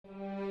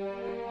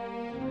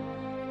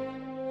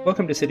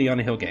Welcome to City on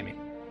a Hill Gaming,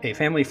 a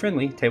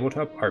family-friendly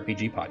tabletop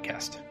RPG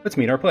podcast. Let's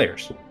meet our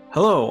players.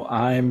 Hello,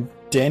 I'm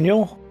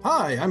Daniel.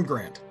 Hi, I'm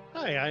Grant.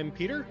 Hi, I'm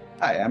Peter.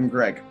 Hi, I'm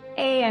Greg.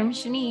 Hey, I'm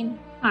Shanine.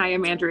 Hi,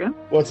 I'm Andrea.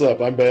 What's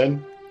up? I'm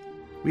Ben.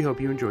 We hope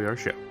you enjoy our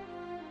show.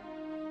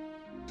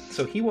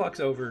 So he walks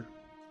over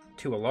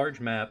to a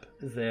large map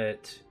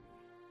that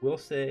we'll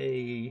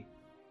say,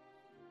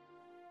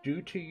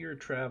 due to your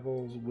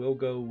travels, we'll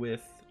go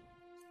with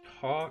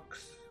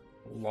Tox,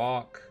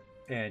 Locke,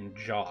 and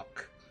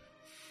Jock.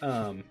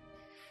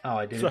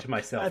 I did it to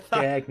myself.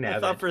 I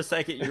thought for a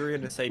second you were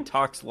going to say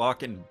Tox,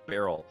 Lock, and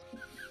Barrel.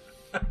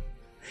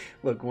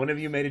 Look, one of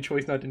you made a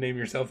choice not to name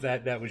yourself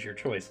that. That was your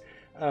choice.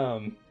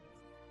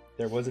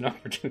 There was an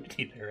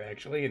opportunity there,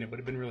 actually, and it would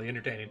have been really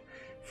entertaining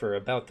for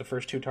about the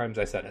first 2 times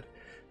I said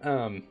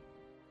it.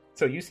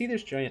 So you see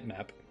this giant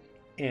map,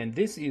 and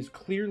this is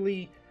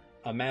clearly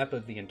a map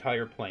of the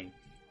entire plane.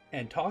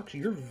 And Tox,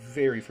 you're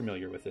very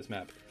familiar with this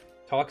map.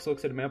 Tox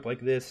looks at a map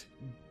like this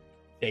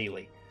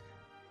daily.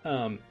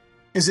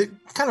 Is it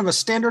kind of a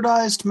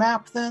standardized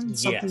map then?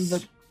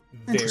 Yes.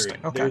 Interesting.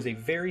 Okay. There's a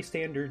very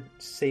standard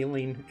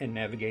sailing and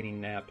navigating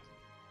nap.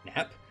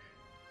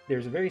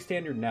 There's a very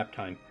standard nap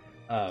time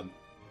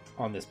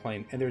on this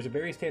plane, and there's a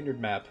very standard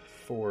map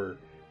for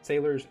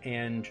sailors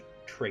and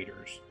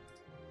traders.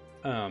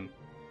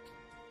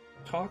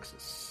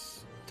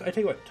 Tox, I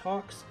tell you what,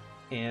 Tox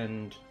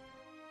and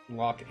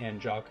Locke and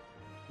Jock,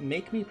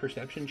 make me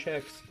perception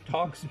checks.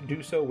 Tox,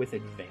 do so with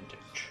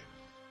advantage.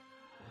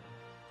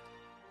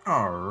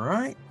 All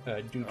right.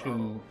 Due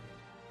to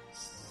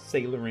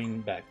sailoring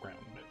background.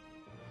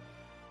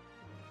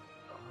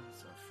 Oh,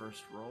 it's our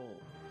first roll.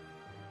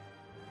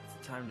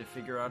 It's time to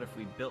figure out if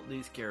we built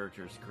these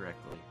characters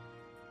correctly.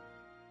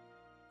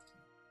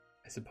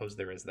 I suppose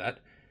there is that.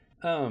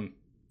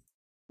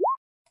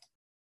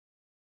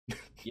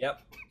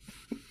 Yep.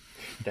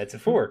 That's a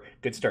 4.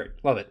 Good start.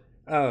 Love it.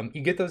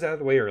 You get those out of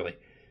the way early.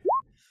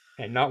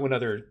 And not when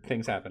other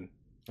things happen.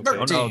 Okay.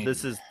 Oh no,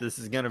 this is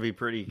going to be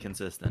pretty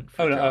consistent.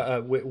 Oh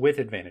no, with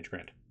advantage,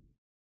 Grant.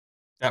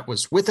 That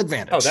was with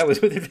advantage. Oh, that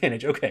was with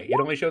advantage. Okay, it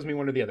only shows me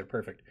one or the other.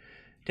 Perfect.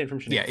 10 from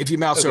Shanine. Yeah, if you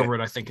mouse over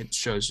it, I think it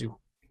shows you.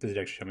 Does it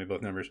actually show me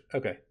both numbers?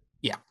 Okay.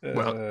 Yeah.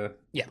 Well,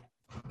 yeah.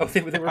 Oh,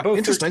 they were both.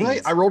 Interestingly,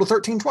 13s. I rolled a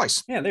 13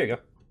 twice. Yeah, there you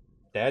go.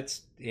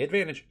 That's the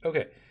advantage.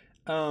 Okay.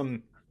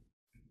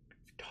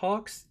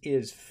 Tox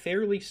is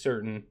fairly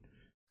certain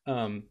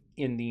in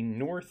the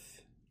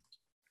north,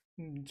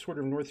 sort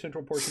of north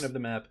central portion of the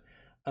map,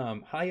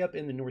 high up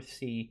in the North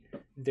Sea,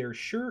 there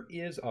sure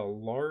is a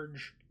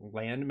large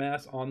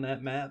landmass on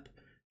that map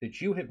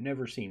that you have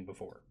never seen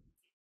before.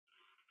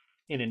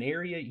 In an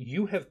area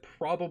you have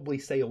probably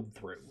sailed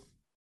through,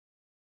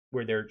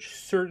 where there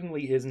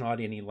certainly is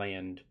not any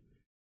land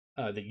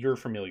that you're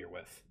familiar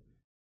with.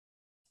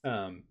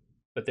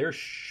 But there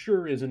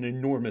sure is an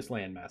enormous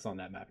landmass on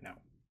that map now.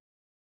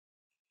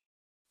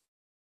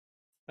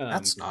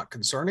 That's not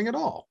concerning at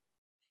all.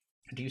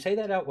 Do you say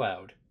that out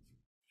loud?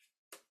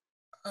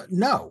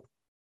 No.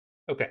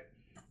 Okay.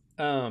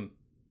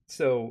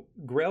 So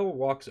Grell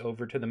walks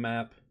over to the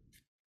map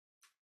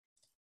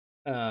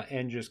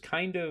and just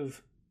kind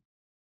of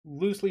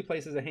loosely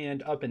places a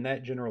hand up in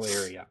that general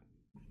area.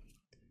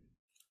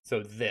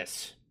 So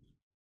this,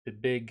 the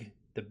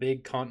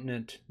big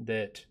continent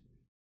that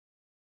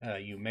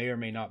you may or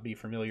may not be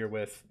familiar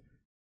with,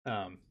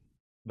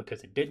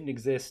 because it didn't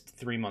exist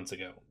 3 months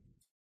ago.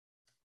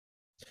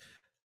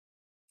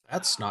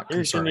 That's not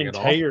There's an concerning at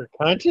all. entire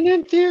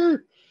continent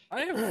there?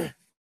 I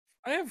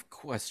have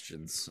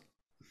questions.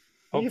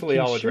 Hopefully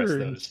I'll address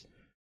concerns.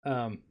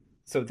 those.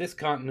 So this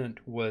continent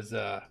was,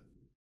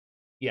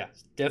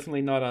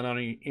 definitely not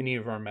on any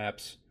of our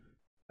maps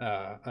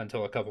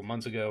until a couple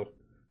months ago.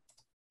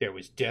 There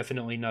was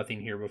definitely nothing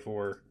here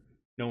before.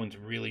 No one's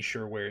really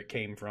sure where it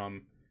came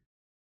from.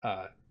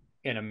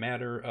 In a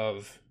matter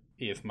of,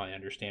 if my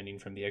understanding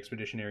from the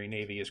Expeditionary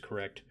Navy is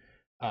correct,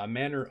 a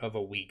matter of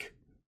a week.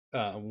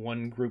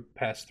 One group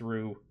passed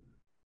through,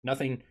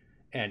 nothing,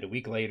 and a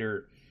week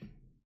later,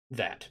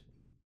 that.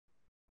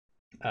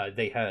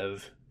 They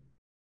have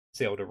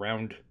sailed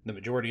around the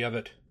majority of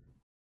it,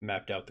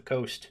 mapped out the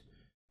coast,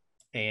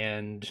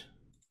 and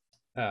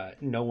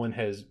no one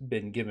has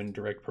been given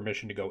direct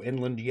permission to go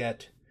inland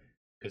yet,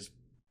 because,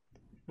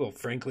 well,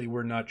 frankly,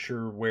 we're not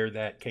sure where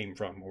that came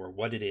from or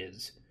what it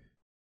is.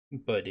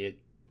 But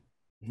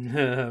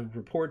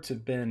reports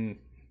have been,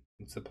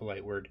 what's the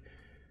polite word?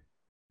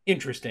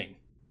 Interesting.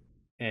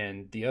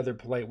 And the other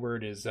polite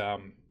word is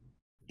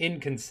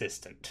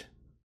inconsistent.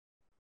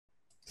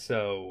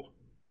 So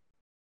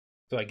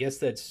I guess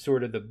that's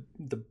sort of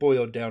the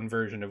boiled down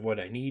version of what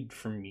I need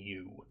from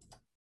you.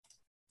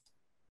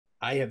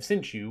 I have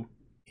sent you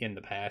in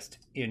the past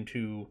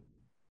into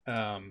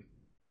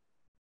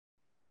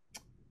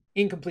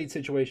incomplete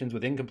situations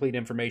with incomplete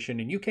information,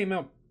 and you came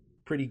out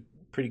pretty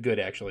good,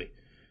 actually.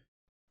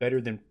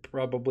 Better than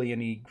probably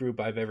any group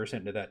I've ever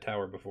sent to that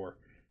tower before.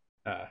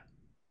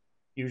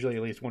 Usually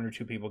at least 1 or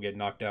 2 people get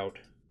knocked out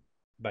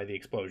by the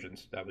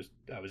explosions. I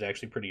was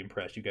actually pretty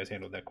impressed. You guys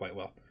handled that quite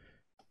well.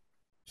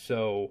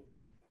 So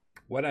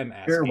what I'm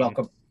asking... You're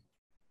welcome.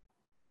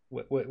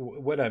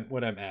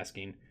 what I'm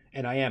asking,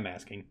 and I am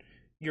asking,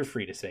 you're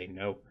free to say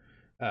no,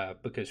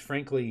 because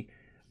frankly,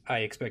 I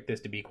expect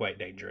this to be quite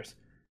dangerous.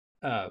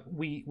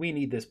 We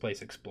need this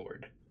place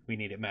explored. We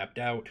need it mapped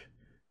out.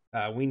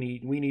 We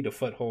need a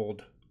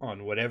foothold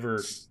on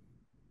whatever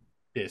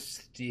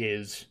this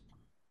is,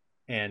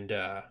 and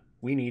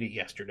we need it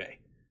yesterday.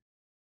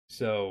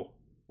 So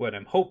what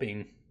I'm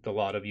hoping the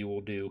lot of you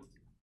will do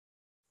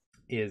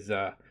is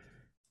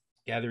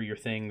gather your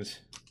things.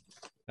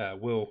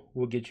 We'll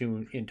get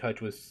you in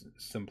touch with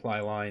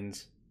supply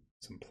lines.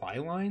 Supply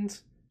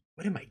lines?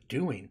 What am I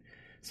doing?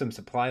 Some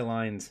supply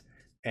lines,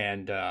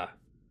 and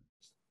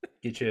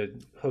get you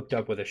hooked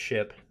up with a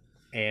ship,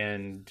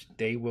 and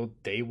they will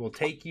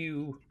take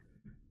you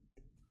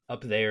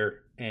up there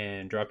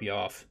and drop you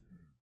off,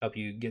 help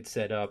you get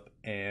set up,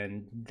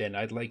 and then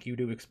I'd like you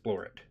to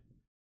explore it,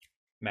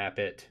 map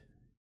it,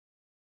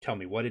 tell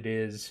me what it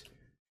is,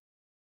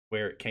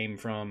 where it came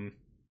from.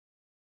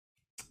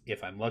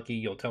 If I'm lucky,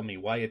 you'll tell me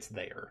why it's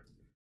there.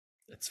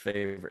 Its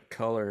favorite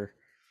color.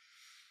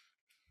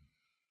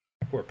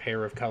 Or a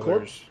pair of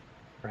colors.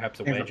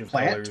 Perhaps a wedge of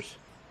plant? colors.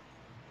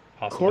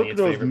 Possibly Cork its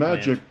knows favorite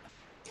magic,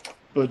 plant.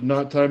 but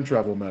not time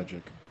travel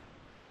magic.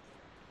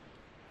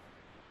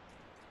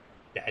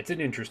 Yeah, it's an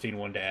interesting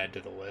one to add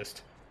to the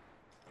list.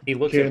 He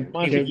looks Can't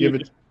at...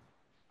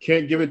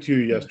 give it to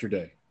you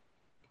yesterday.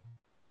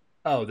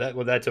 Oh,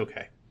 that's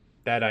okay.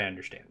 That I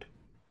understand.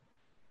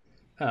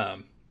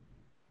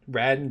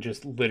 Radin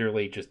just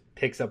literally just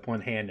picks up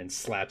one hand and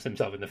slaps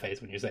himself in the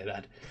face when you say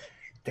that.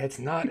 That's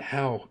not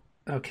how...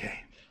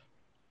 Okay.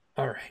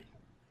 All right.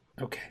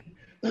 Okay.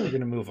 We're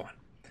gonna move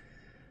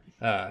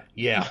on.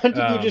 Yeah.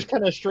 Montague just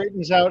kind of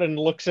straightens out and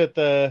looks at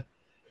the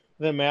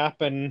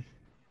map, and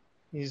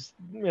he's,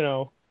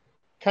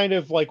 kind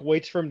of like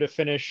waits for him to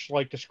finish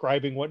like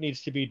describing what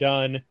needs to be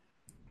done.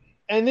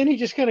 And then he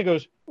just kind of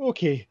goes,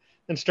 okay,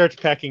 and starts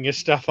packing his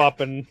stuff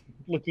up and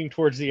looking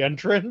towards the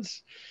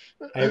entrance.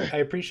 I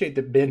appreciate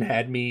that Ben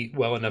had me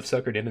well enough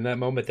suckered in that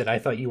moment that I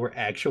thought you were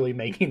actually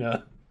making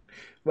a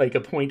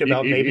point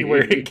about maybe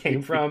where it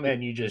came from,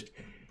 and you just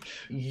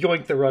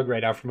yoinked the rug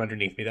right out from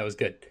underneath me. That was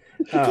good.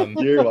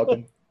 You're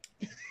welcome.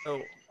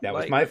 So, That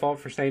was my fault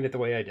for saying it the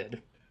way I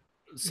did.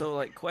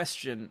 So,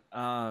 question,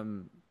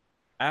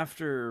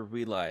 after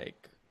we,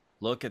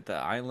 look at the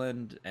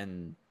island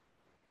and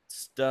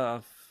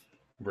stuff,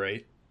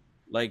 Right.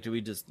 do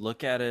we just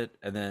look at it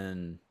and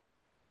then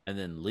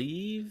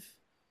leave?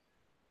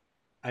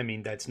 I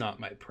mean, that's not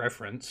my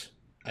preference.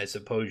 I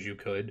suppose you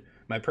could.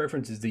 My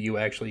preference is that you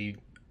actually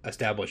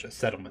establish a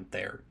settlement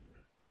there.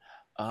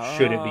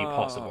 Should it be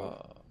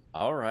possible.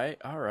 All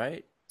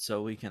right.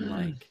 So we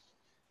can,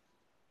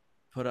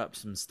 put up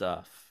some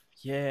stuff.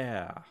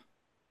 Yeah.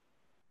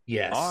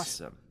 Yes.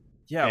 Awesome.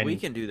 Yeah, And- we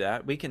can do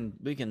that. We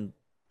can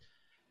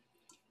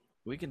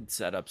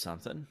set up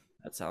something.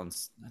 That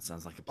sounds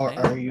like a Or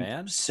plan, are you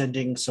man.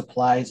 sending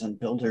supplies and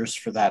builders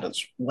for that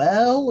as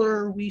well, or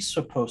are we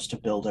supposed to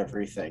build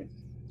everything?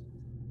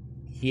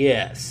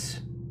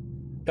 Yes.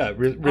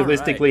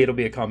 Realistically, it'll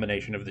be a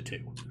combination of the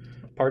two.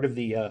 Part of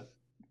the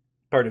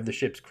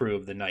ship's crew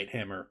of the Night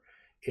Hammer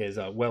is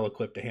well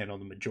equipped to handle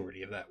the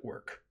majority of that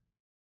work.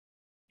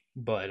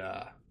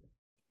 But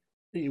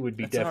it would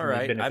be That's all definitely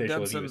right. I've beneficial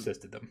done if you some-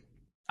 assisted them.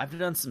 I've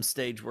done some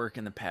stage work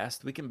in the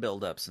past. We can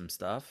build up some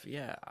stuff.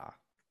 Yeah.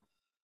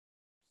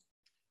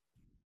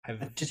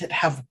 Did it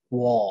have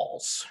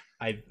walls?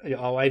 I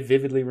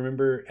vividly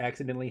remember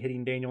accidentally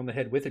hitting Daniel in the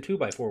head with a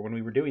 2x4 when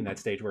we were doing that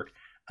stage work.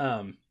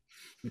 Better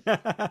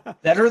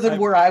than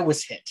where I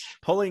was hit.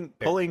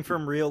 Pulling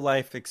from real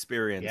life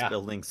experience, Yeah.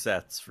 building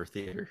sets for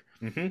theater.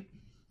 Mm-hmm.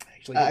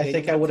 Actually, I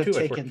think I would have with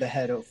a 2x4. taken the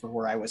head over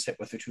where I was hit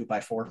with a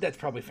 2x4. That's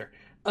probably fair.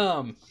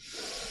 Oh,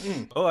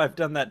 I've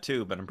done that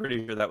too, but I'm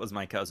pretty sure that was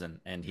my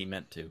cousin, and he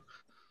meant to.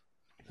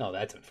 Oh,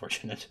 that's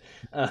unfortunate.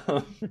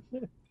 That's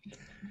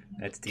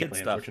Kid deeply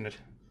stuff. unfortunate.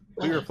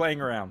 We were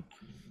playing around.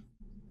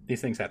 These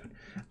things happen.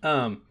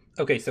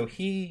 Okay, so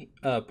he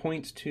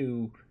points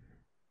to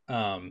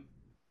the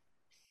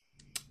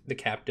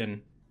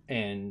captain,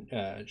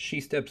 and she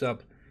steps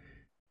up.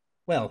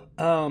 Well,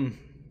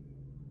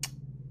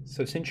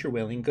 so since you're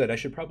willing, good. I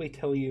should probably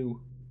tell you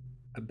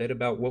a bit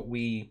about what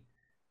we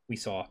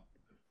saw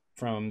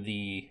from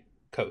the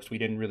coast. We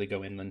didn't really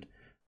go inland.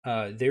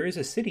 There is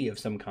a city of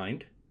some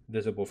kind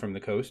visible from the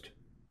coast.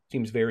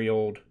 Seems very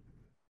old,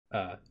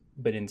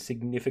 but in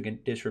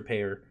significant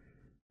disrepair.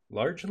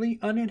 Largely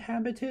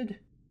uninhabited.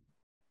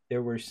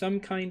 There were some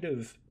kind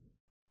of,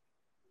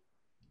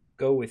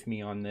 go with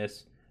me on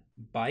this,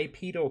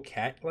 bipedal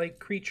cat-like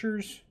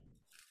creatures.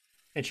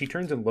 And she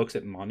turns and looks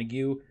at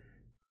Montague.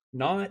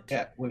 Not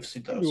Yeah, we've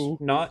seen those.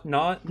 not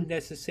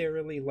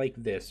necessarily like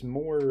this,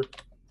 more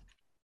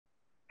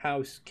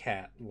house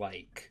cat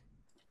like.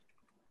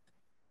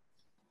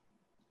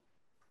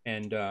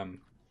 And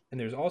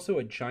there's also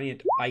a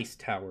giant ice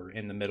tower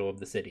in the middle of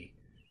the city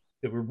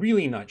that we're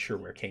really not sure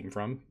where it came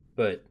from,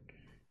 but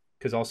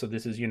because also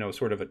this is,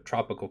 sort of a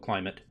tropical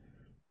climate.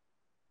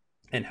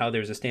 And how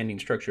there's a standing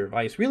structure of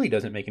ice really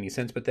doesn't make any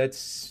sense, but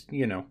that's,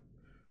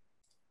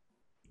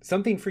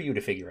 Something for you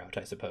to figure out,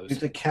 I Do suppose.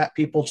 the cat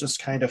people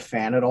just kind of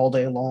fan it all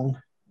day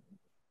long?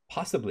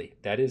 Possibly.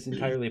 That is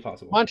entirely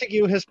possible.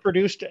 Montague has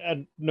produced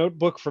a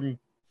notebook from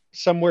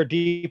somewhere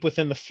deep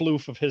within the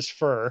floof of his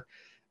fur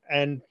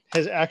and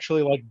has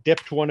actually like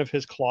dipped one of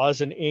his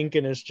claws in ink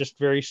and is just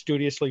very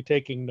studiously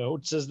taking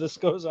notes as this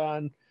goes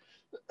on.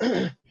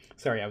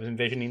 Sorry, I was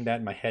envisioning that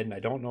in my head, and I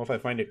don't know if I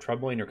find it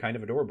troubling or kind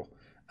of adorable.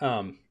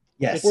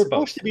 Yes. It's Or supposed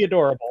both. to be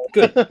adorable.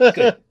 Good,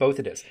 good. Both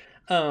it is.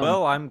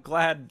 Well, I'm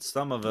glad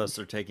some of us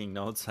are taking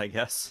notes, I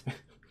guess.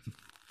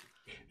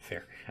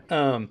 Fair.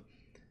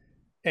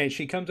 And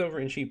she comes over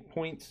and she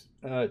points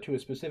to a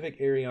specific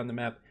area on the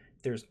map.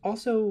 There's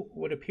also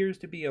what appears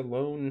to be a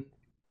lone,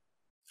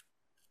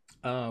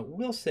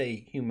 we'll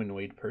say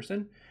humanoid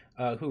person,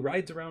 who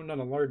rides around on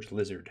a large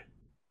lizard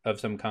of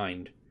some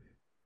kind.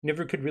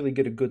 Never could really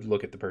get a good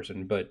look at the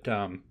person, but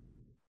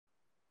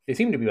they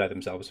seem to be by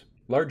themselves.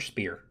 Large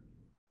spear.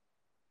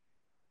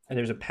 And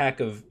there's a pack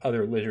of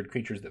other lizard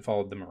creatures that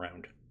followed them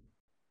around.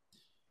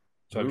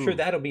 So I'm sure Ooh.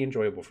 that'll be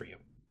enjoyable for you.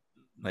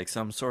 Like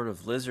some sort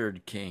of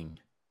lizard king.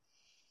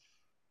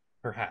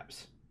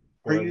 Perhaps.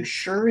 Are Or you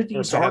sure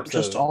these perhaps aren't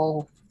just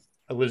all?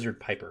 a lizard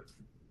piper?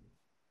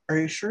 Are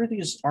you sure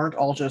these aren't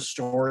all just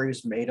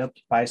stories made up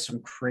by some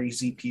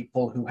crazy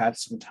people who had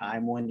some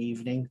time one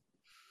evening?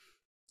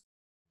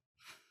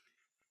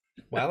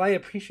 While I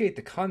appreciate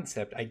the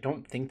concept, I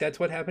don't think that's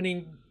what's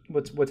happening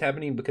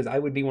because I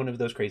would be one of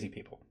those crazy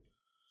people.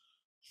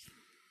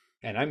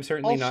 And I'm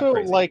certainly not Also,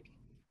 crazy. like,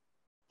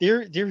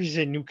 there is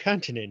a new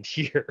continent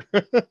here.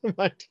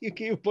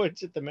 Montague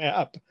points at the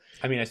map.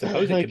 I mean, I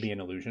suppose it like- could be an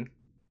illusion.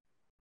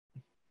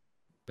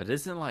 But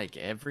isn't like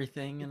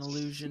everything an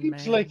illusion,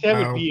 Seems man? like that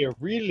No. would be a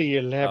really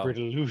elaborate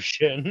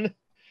illusion.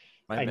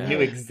 My I bad. knew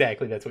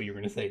exactly that's what you were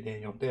going to say,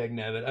 Daniel.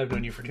 Dagnabbit, I've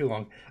known you for too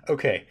long.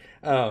 Okay.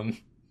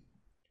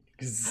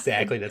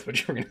 Exactly that's what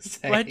you were going to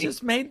say. Well, I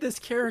just made this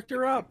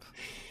character up.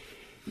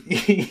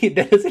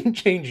 That doesn't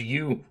change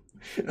you.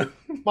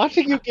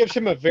 Montague gives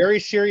him a very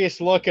serious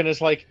look and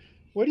is like,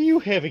 "What do you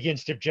have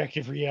against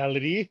objective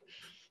reality?"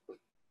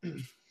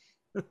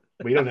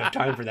 We don't have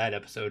time for that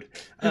episode.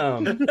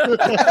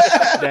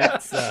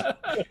 That's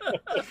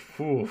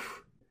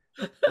oof.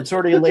 It's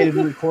already late in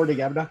the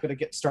recording. I'm not going to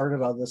get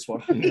started on this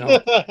one.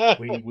 No,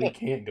 we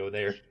can't go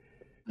there.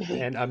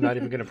 And I'm not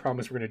even going to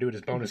promise we're going to do it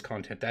as bonus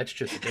content. That's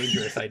just a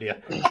dangerous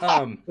idea.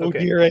 Oh Okay.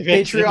 dear, I've Patreon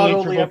accidentally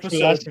only provoked episode.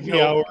 Philosophy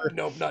Nope, Hour.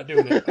 nope, not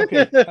doing it.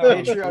 Okay.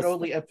 Patreon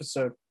only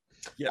episode.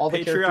 Yeah, All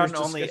the characters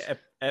Patreon only discuss-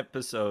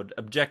 episode.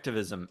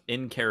 Objectivism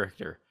in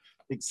character.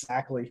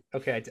 Exactly.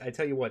 Okay, I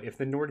tell you what, if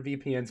the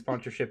NordVPN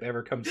sponsorship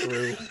ever comes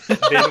through,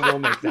 then we'll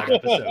make that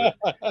episode.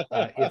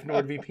 If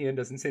NordVPN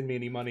doesn't send me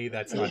any money,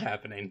 that's not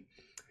happening.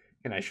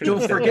 And I shouldn't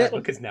Don't have said forget- that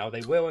because now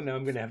they will, and now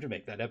I'm going to have to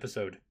make that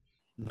episode.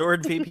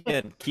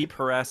 NordVPN, keep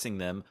harassing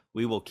them.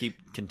 We will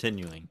keep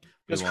continuing. We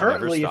Because will never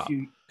currently, stop.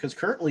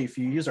 if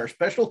you use our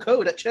special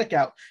code at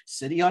checkout,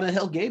 City on a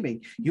Hill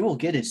Gaming, you will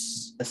get a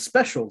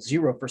special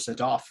 0%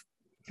 off.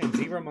 And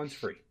 0 months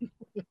free.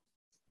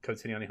 Code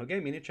City on a Hill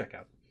Gaming at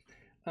checkout.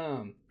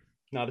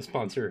 Not a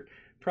sponsor,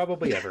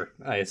 probably ever,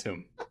 I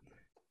assume.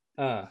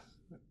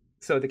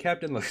 So the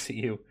captain looks at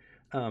you.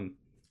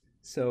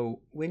 So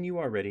when you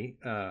are ready,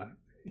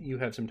 you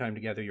have some time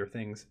to gather your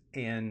things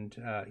and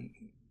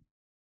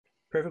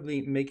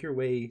preferably make your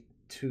way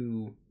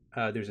to.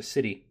 There's a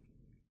city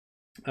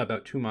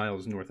about 2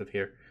 miles north of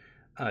here.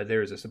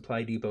 There is a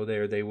supply depot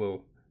there. They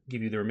will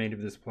give you the remainder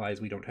of the supplies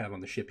we don't have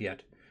on the ship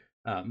yet.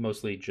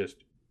 Mostly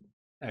just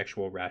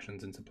actual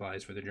rations and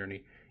supplies for the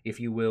journey. If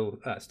you will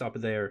stop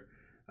there,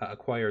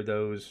 acquire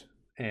those,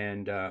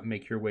 and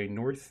make your way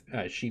north.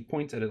 She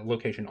points at a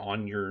location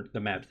on the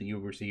maps that you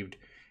received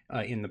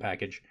in the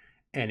package,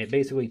 and it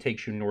basically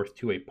takes you north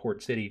to a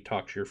port city.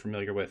 Tox you're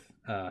familiar with.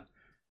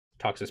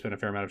 Tox has spent a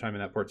fair amount of time in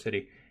that port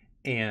city,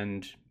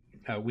 and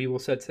we will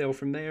set sail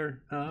from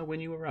there when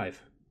you arrive.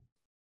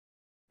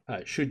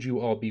 Should you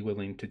all be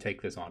willing to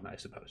take this on, I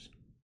suppose.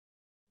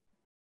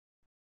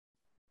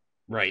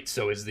 Right,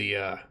 so is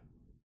the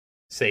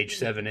Sage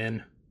 7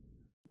 in?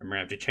 I'm going to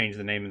have to change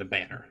the name of the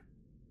banner.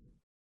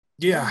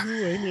 Yeah,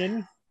 You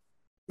in,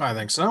 I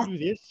think so. do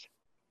this.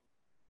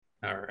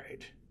 All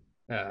right.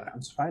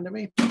 Sounds fine to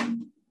me.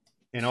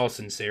 In all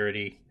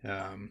sincerity,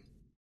 let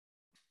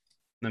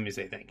me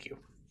say thank you.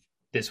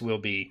 This will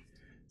be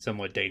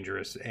somewhat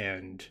dangerous,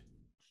 and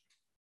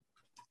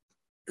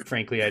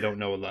frankly, I don't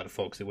know a lot of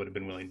folks that would have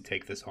been willing to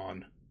take this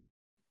on,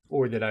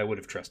 or that I would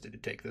have trusted to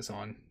take this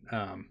on.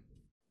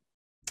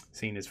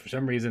 Seeing as for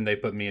some reason they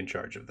put me in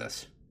charge of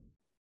this.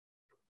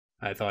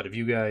 I thought of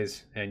you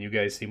guys, and you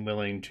guys seem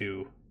willing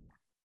to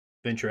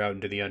venture out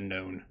into the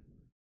unknown,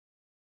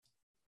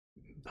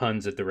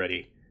 puns at the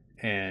ready,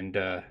 and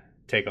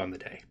take on the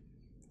day.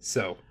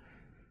 So,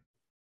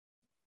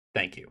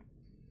 thank you.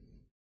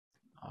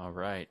 All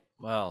right.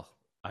 Well,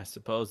 I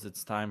suppose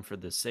it's time for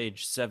the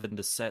Sage 7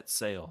 to set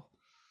sail.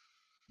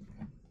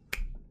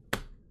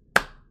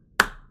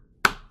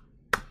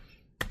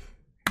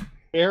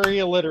 Very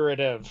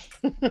alliterative.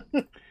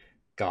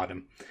 Got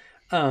him.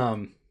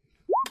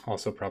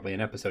 Also probably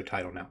an episode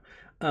title now.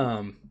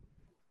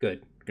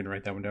 Good. I'm gonna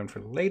write that one down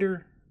for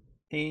later.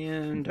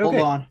 And Hold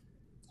okay.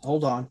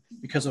 on.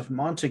 Because of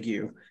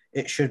Montague,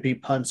 it should be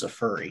Punza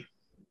Furry.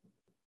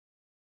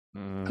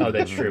 Oh,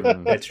 that's true.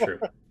 That's true.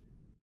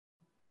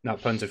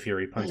 Not Puns of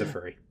Fury, Puns of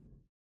Furry.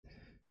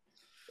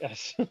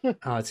 Yes.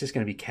 Oh, it's just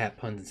gonna be cat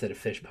puns instead of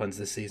fish puns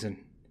this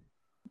season.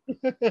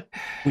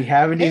 We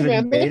haven't Hey even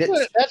man, made it.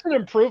 that's an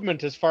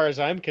improvement as far as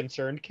I'm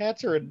concerned.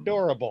 Cats are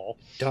adorable.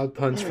 Dog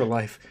puns for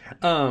life.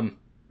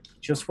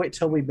 Just wait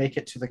till we make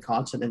it to the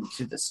continent,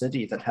 to the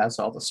city that has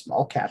all the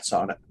small cats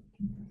on it.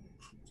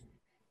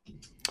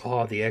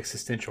 Oh, the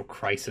existential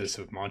crisis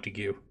of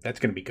Montague. That's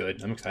gonna be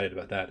good. I'm excited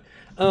about that.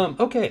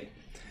 Okay.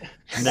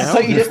 Now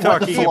thought you he's didn't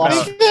want the talking You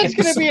about. think that's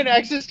going to be an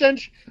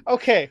existential?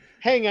 Okay,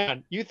 hang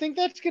on. You think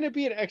that's going to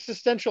be an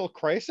existential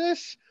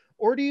crisis,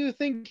 or do you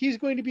think he's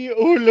going to be,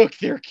 oh look,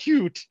 they're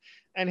cute,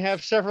 and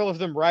have several of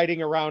them riding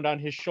around on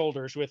his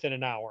shoulders within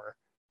an hour?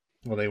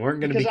 Well, they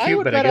weren't gonna be Because I cute,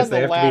 would but I bet guess on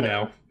they the have to be latter.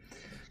 now.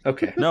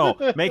 Okay.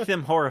 No, make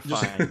them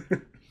horrifying.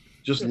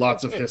 Just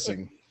lots of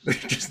hissing.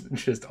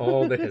 just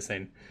all the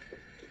hissing.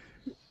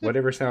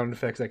 Whatever sound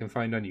effects I can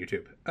find on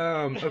YouTube.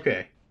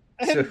 Okay.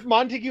 And So,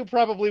 Montague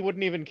probably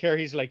wouldn't even care.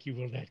 He's like, you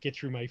will not get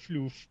through my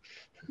floof.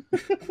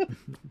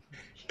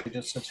 You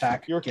just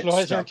attack. Your get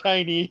claws are stuck.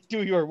 tiny.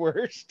 Do your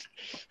worst.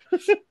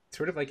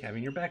 sort of like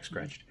having your back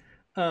scratched.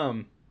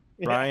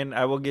 Brian,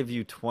 I will give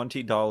you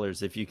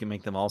 $20 if you can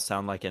make them all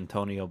sound like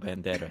Antonio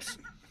Banderas.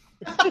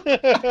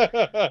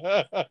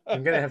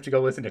 I'm gonna have to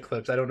go listen to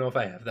clips. I don't know if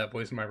I have that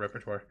voice in my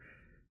repertoire.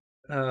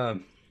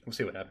 We'll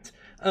see what happens.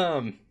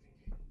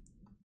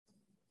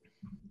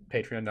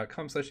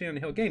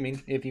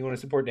 Patreon.com/DonHillGaming if you want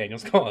to support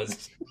Daniel's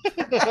cause.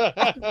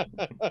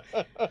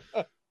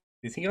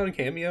 Is he on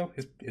Cameo?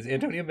 Is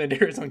Antonio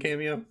Banderas on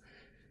Cameo?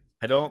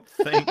 I don't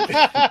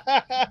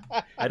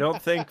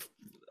think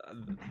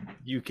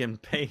you can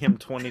pay him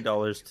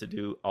 $20 to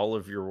do all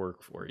of your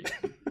work for you.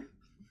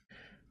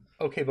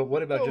 Okay, but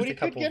what about Oh, just we a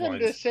could couple get of him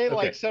lines? to say Okay.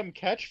 like some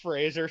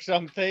catchphrase or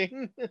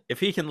something. If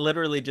he can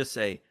literally just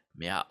say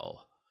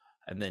meow,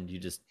 and then you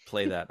just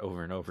play that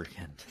over and over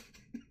again.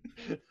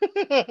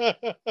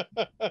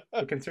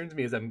 What concerns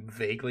me is I'm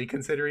vaguely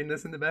considering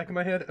this in the back of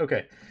my head.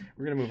 Okay,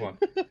 we're gonna move on.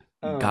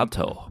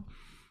 Gato.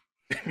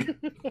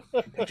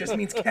 It just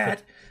means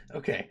cat.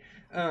 Okay.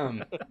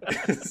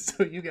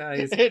 So you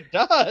guys, It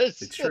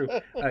does. it's true.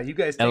 You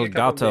guys take El a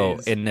couple gato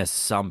days, en el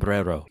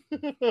sombrero.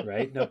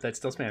 right? Nope, that's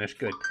still Spanish.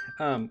 Good.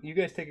 You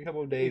guys take a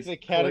couple of days. He's a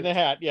cat in the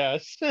hat.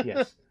 Yes.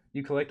 Yes,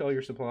 you collect all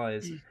your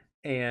supplies,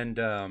 and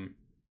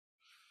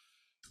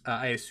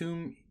I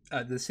assume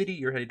the city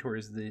you're headed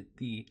towards is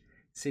the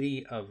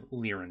city of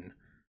Liren,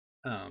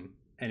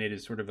 and it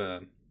is sort of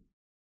a.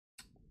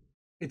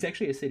 It's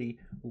actually a city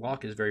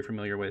Locke is very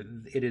familiar with.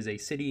 It is a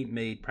city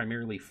made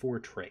primarily for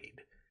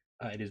trade.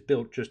 It is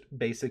built just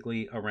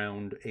basically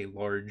around a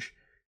large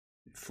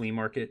flea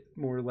market,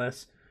 more or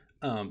less,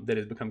 that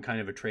has become kind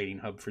of a trading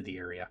hub for the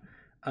area.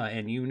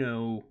 And you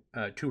know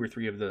 2 or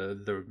 3 of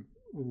the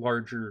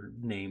larger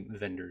name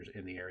vendors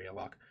in the area,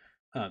 Locke.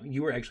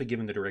 You were actually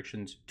given the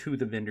directions to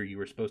the vendor you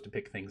were supposed to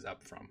pick things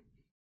up from.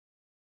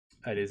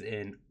 It is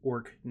an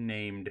orc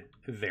named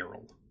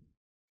Veril.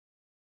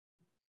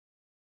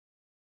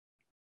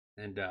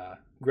 And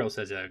Grell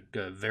says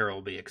Veril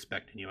will be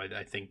expecting you.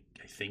 I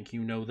think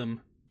you know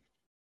them.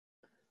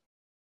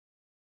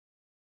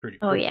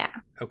 Oh, yeah.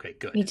 Okay,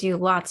 good. We do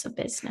lots of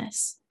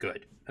business.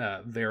 Good.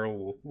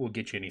 Veril will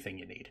get you anything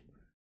you need.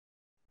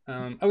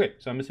 Okay,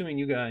 so I'm assuming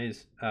you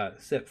guys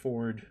set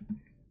forward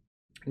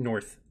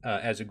north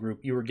as a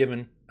group. You were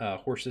given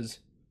horses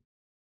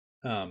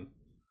to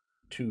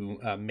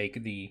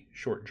make the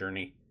short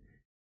journey.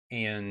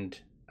 And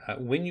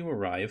when you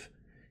arrive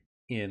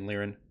in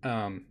Liren,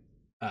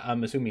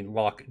 I'm assuming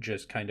Locke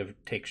just kind of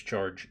takes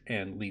charge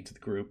and leads the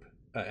group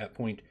at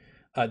point.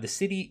 The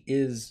city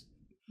is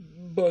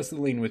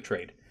bustling with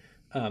trade.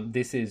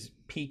 This is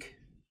peak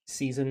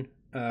season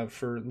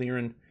for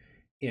Liren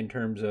in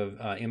terms of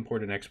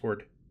import and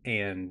export,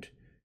 and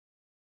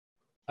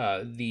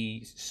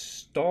the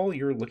stall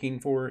you're looking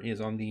for is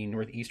on the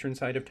northeastern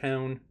side of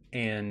town,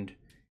 and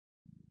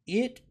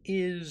it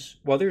is,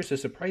 while there's a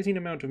surprising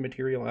amount of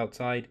material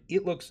outside,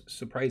 it looks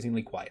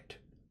surprisingly quiet.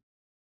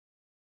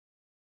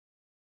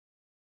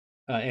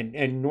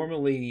 And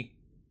normally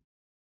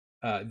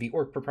the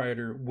orc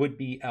proprietor would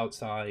be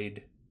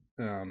outside.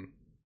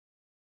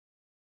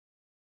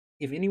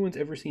 If anyone's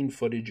ever seen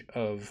footage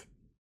of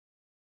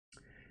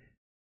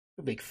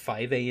like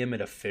 5 a.m.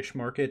 at a fish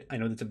market, I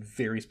know that's a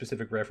very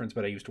specific reference,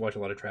 but I used to watch a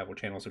lot of travel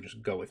channels, so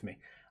just go with me.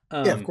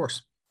 Yeah, of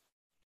course.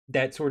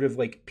 That sort of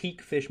like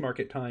peak fish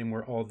market time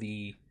where all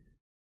the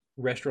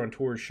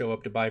restaurateurs show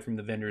up to buy from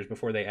the vendors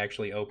before they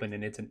actually open,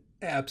 and it's an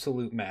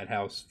absolute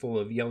madhouse full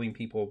of yelling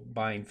people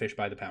buying fish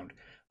by the pound.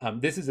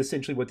 This is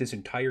essentially what this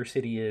entire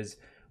city is,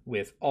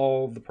 with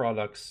all the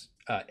products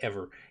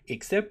ever,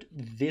 except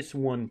this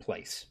one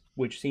place,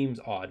 which seems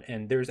odd.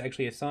 And there's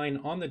actually a sign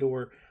on the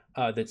door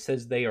that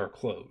says they are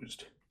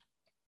closed.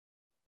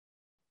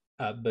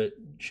 But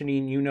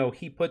Shanine, you know,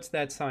 he puts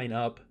that sign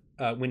up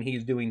when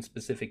he's doing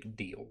specific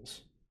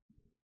deals.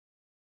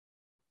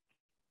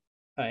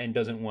 and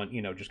doesn't want,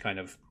 just kind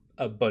of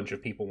a bunch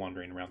of people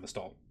wandering around the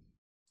stall.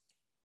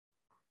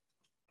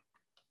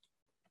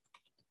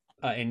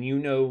 And you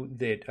know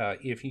that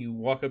if you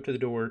walk up to the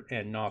door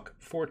and knock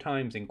 4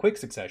 times in quick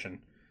succession,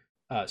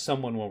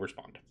 someone will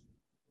respond.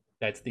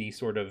 That's the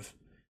sort of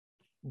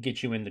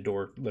get you in the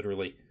door,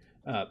 literally,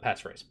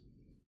 passphrase.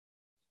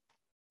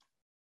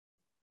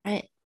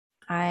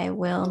 I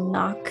will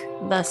knock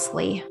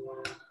thusly.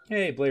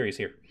 Hey, Blairy's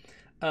here.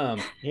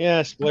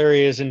 Yes,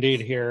 Larry is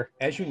indeed here.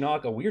 As you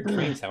knock, a weird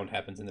train sound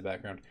happens in the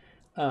background.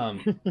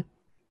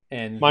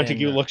 And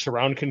Montague then, looks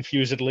around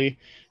confusedly.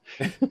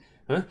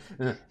 huh?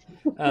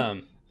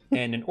 And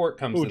an orc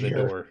comes Oh, to the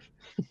dear. door.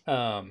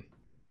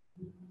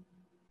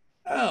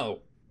 Oh,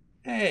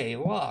 hey,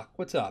 Locke,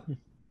 what's up?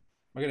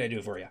 What can I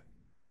do for you?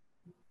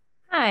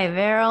 Hi,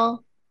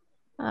 Varel.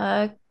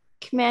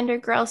 Commander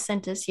Grell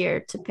sent us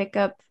here to pick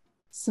up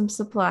some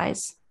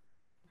supplies.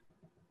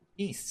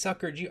 He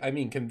suckered you.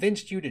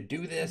 Convinced you to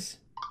do this?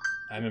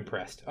 I'm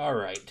impressed. All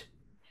right.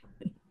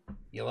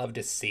 You love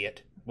to see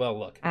it. Well,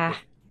 look.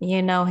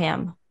 You know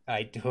him.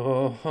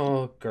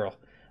 Oh, girl.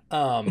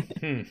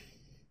 The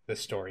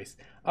stories.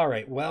 All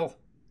right. Well,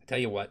 I tell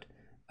you what.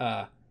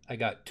 I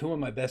got 2 of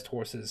my best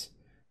horses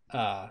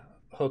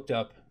hooked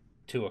up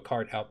to a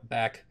cart out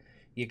back.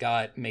 You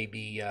got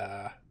maybe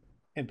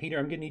and Peter,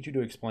 I'm gonna need you to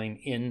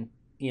explain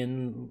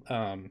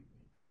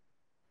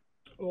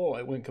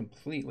I went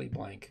completely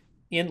blank.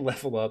 In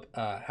Level Up,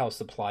 how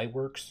supply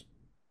works.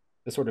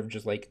 The sort of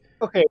just like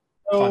Okay.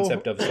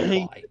 concept of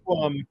supply.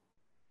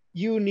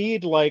 You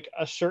need like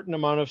a certain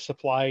amount of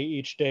supply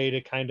each day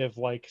to kind of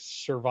like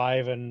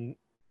survive and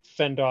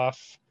fend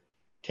off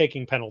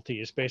taking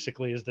penalties.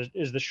 Basically, is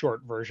the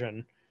short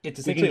version. It's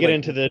We essentially can get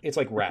into the it's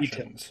like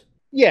rations.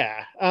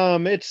 Yeah,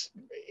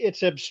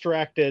 it's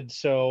abstracted,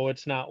 so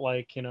it's not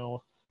like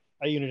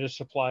a unit of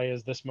supply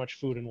is this much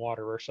food and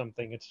water or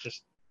something. It's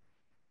just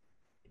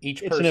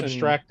Each it's person an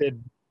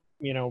abstracted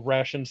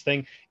rations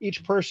thing.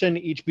 Each person,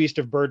 each beast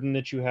of burden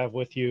that you have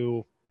with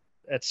you,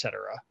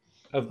 etc.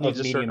 of needs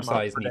a certain medium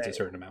amount size per needs a day.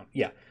 certain amount.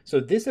 Yeah. So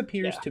this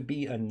appears Yeah. to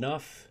be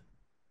enough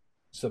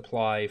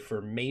supply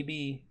for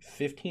maybe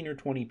 15 or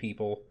 20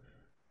 people,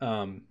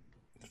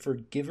 for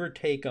give or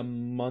take a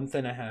month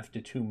and a half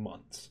to 2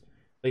 months.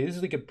 Like this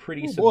is like a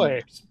pretty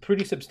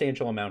pretty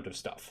substantial amount of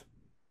stuff.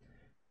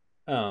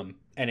 And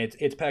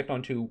it's packed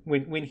onto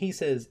when he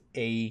says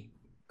a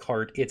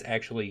cart, it's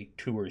actually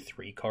 2 or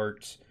 3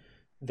 carts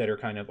that are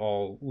kind of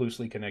all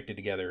loosely connected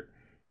together,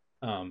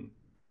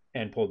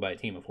 and pulled by a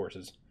team of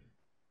horses.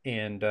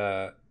 And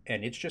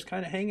it's just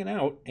kind of hanging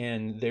out,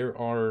 and there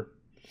are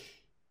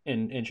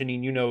and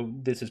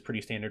Janine, this is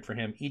pretty standard for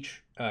him.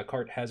 Each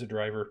cart has a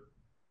driver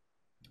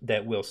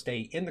that will stay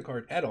in the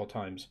cart at all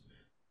times,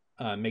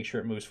 make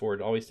sure it moves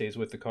forward, always stays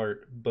with the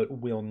cart, but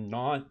will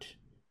not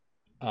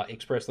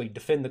expressly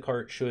defend the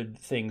cart should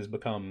things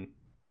become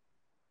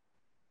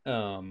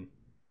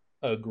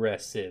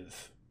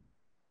aggressive.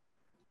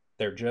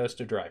 They're just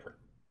a driver.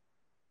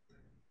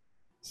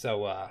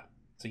 So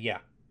yeah,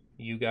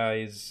 you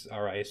guys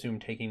are, I assume,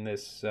 taking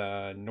this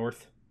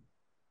north.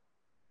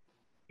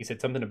 He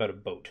said something about a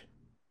boat.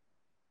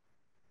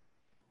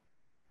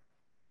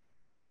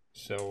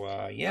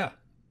 So yeah.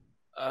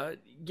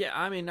 Yeah,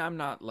 I'm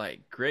not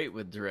like great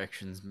with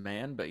directions,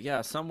 man, but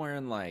yeah, somewhere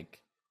in like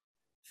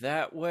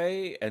that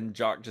way. And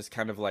Jock just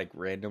kind of like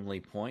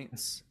randomly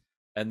points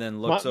and then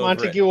looks over.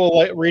 Montague will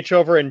like reach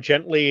over and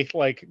gently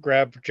like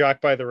grab Jock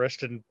by the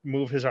wrist and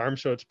move his arm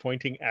so it's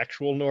pointing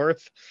actual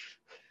north.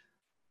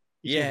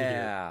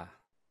 Yeah.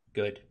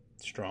 Good.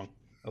 Strong.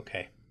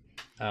 Okay.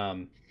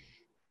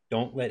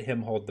 Don't let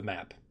him hold the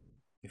map.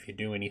 If you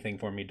do anything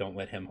for me, don't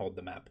let him hold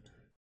the map.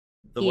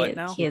 What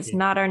now? He is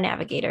not our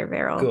navigator,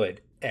 Varel.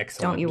 Good.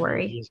 Excellent. Don't you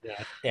worry. He's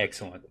not.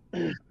 Excellent.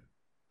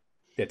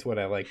 That's what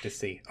I like to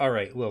see. All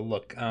right. Well,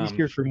 look. He's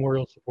here for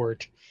moral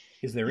support.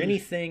 Is there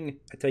anything?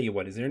 I tell you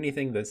what. Is there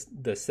anything that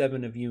the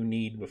 7 of you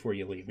need before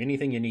you leave?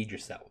 Anything you need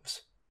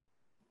yourselves?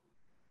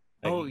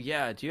 Oh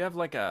yeah. Do you have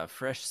like a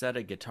fresh set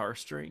of guitar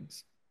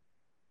strings?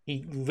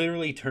 He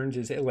literally turns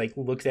his head, like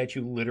looks at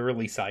you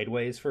literally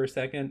sideways for a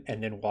second,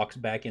 and then walks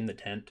back in the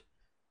tent.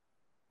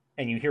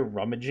 And you hear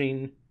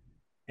rummaging,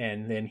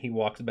 and then he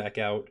walks back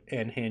out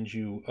and hands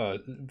you a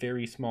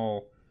very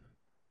small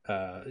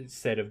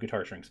set of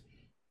guitar strings.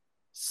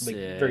 Sick.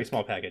 Like very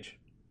small package.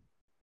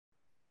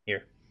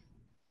 Here.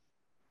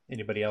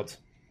 Anybody else?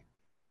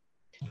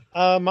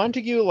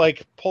 Montague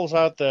like pulls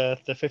out the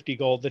 50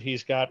 gold that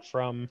he's got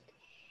from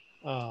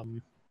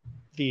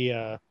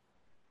the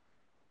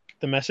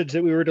message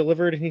that we were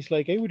delivered, and he's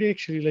like, I would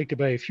actually like to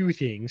buy a few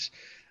things.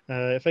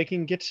 If I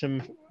can get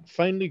some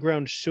finely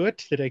ground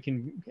soot that I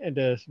can, and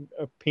a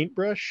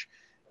paintbrush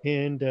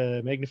and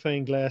a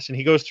magnifying glass, and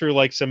he goes through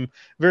like some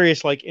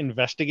various like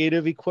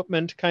investigative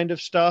equipment kind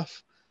of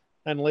stuff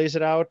and lays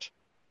it out.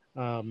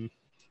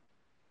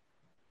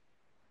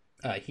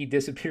 He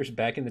disappears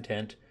back in the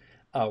tent,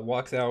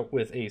 walks out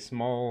with a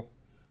small...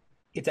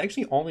 It's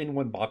actually all in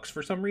one box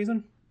for some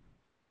reason.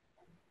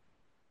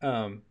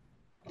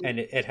 and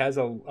it has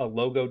a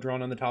logo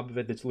drawn on the top of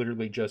it that's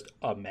literally just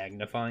a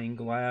magnifying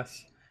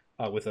glass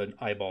with an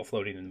eyeball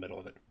floating in the middle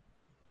of it.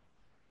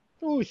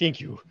 Oh, thank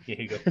you. Yeah,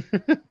 here you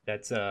go.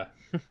 That's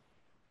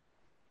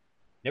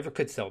never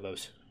could sell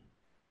those.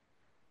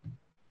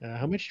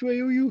 How much do I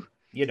owe you?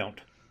 You don't.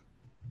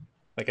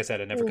 Like I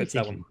said, I never could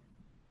sell them.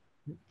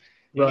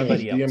 Right,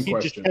 Anybody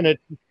else?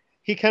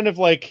 He kind of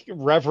like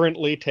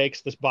reverently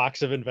takes this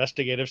box of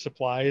investigative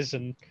supplies,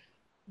 and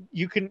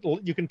you can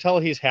tell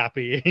he's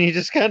happy. And he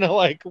just kind of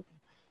like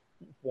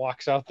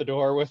walks out the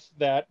door with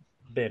that.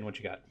 Ben, what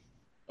you got?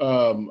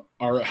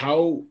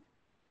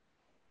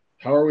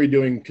 How are we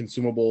doing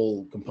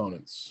consumable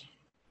components?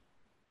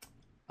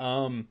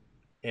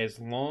 As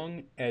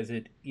long as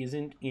it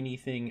isn't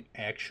anything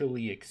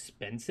actually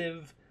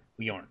expensive,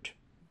 we aren't.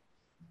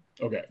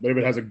 Okay, but if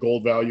it has a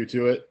gold value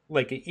to it,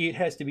 Like it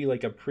has to be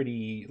like a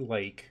pretty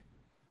like.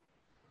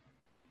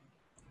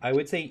 I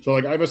would say so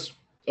like I have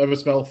a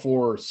spell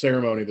for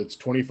ceremony that's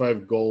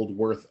 25 gold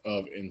worth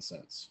of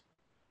incense.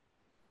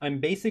 I'm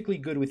basically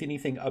good with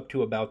anything up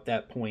to about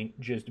that point,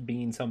 just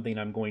being something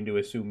I'm going to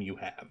assume you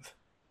have.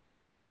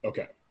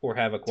 Okay. Or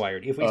have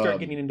acquired. If we start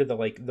getting into the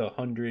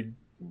 100,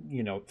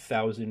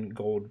 1,000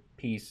 gold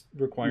piece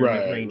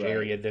requirement range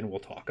area, then we'll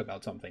talk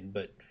about something.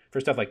 But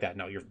for stuff like that,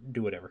 no,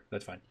 do whatever.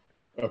 That's fine.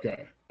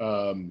 Okay.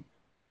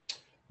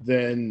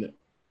 Then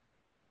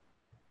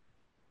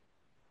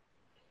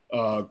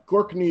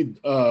Gork need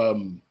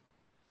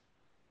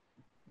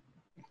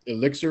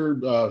elixir,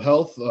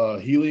 health,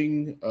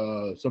 healing,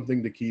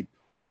 something to keep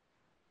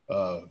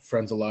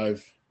friends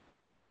alive.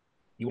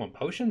 You want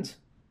potions?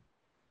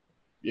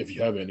 If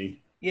you have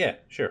any. Yeah,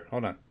 sure.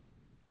 Hold on.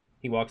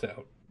 He walks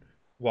out,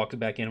 walks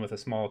back in with a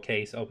small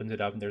case, opens it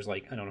up, and there's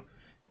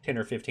 10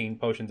 or 15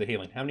 potions of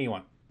healing. How many do you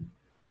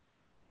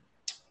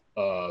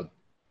want?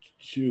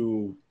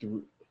 2,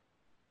 3.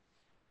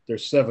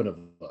 There's 7 of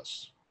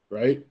us,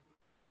 right?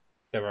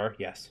 There are,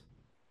 yes.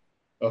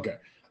 Okay.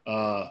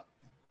 I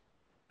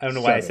don't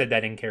know why I said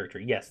that in character.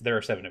 Yes, there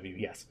are 7 of you.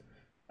 Yes.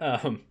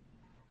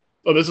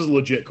 Oh, this is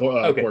legit.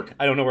 Okay. Work.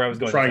 I don't know where I was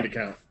going. Trying to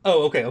count.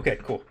 Oh, okay.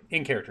 Cool.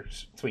 In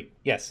characters. Sweet.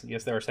 Yes,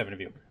 there are 7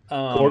 of you.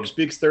 Gork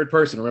speaks third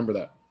person. Remember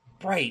that.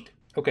 Right.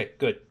 Okay.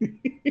 Good.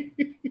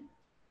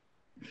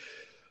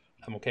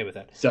 I'm okay with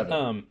that.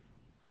 7.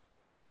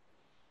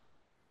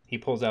 He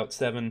pulls out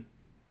 7,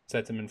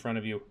 sets them in front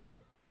of you.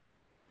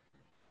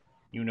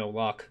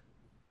 Locke.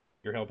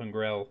 You're helping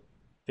Grell.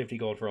 50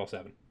 gold for all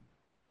 7.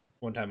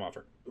 One-time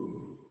offer.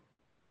 Ooh.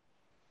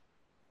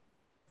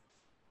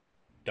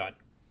 Done.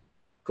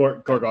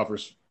 Gork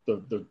offers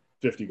the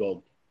 50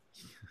 gold.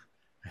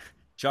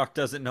 Jock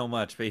doesn't know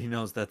much, but he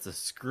knows that's a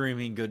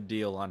screaming good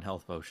deal on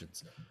health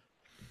potions.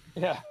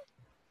 Yeah.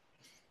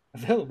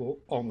 Available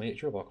only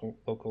at your local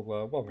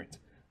Walgreens.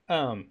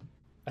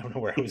 I don't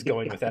know where I was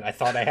going with that. I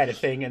thought I had a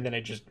thing, and then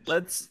I just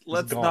let's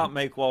not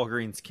make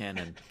Walgreens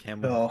canon,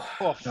 can we? Oh,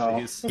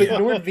 please. But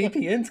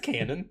NordVPN's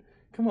canon.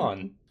 Come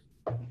on.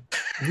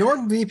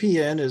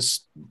 NordVPN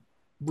is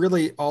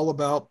really all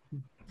about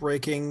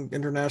breaking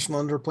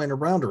international interplanar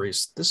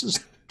boundaries. This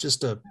is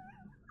just a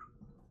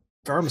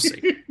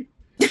pharmacy.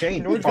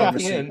 Chain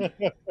pharmacy.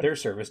 NordVPN, their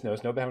service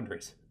knows no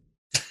boundaries.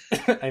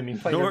 I mean,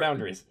 planar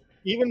boundaries.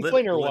 Even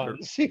planar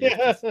ones.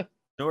 Yeah.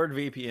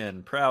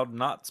 NordVPN, proud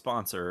not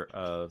sponsor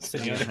of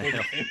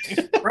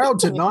Proud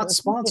to not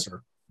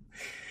sponsor.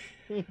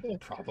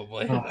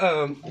 Probably.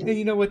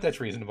 You know what? That's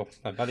reasonable.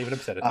 I'm not even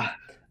upset at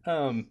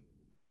that.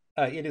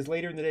 It is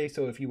later in the day,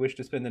 so if you wish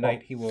to spend the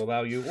night, he will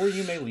allow you, or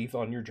you may leave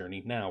on your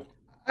journey now.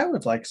 I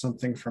would like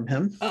something from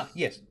him.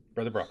 Yes,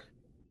 Brother Brock.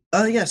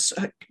 Yes.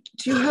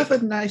 Do you have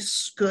a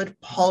nice, good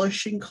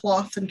polishing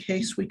cloth in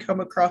case we come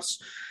across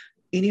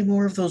any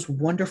more of those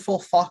wonderful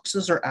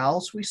foxes or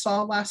owls we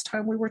saw last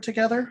time we were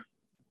together?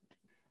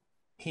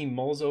 He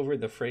mulls over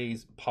the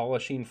phrase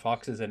polishing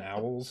foxes and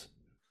owls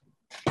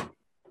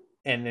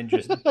and then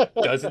just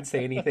doesn't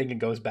say anything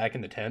and goes back in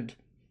the tent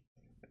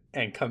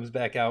and comes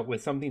back out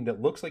with something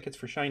that looks like it's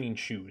for shining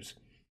shoes.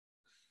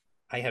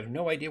 I have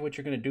no idea what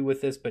you're going to do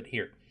with this, but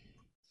here.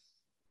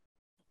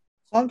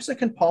 As long as it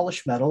can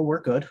polish metal,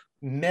 we're good.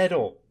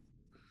 Metal.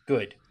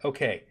 Good.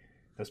 Okay.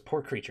 Those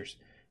poor creatures.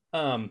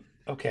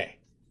 Okay.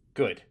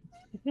 Good.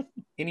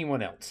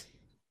 Anyone else?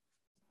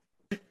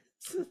 I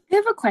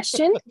have a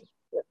question.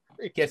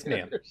 Yes,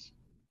 ma'am.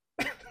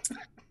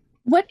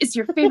 What is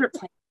your favorite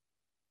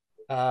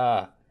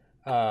plant?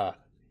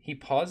 He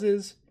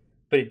pauses,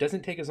 but it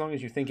doesn't take as long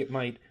as you think it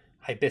might.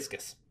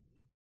 Hibiscus.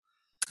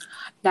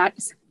 That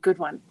is a good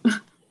one.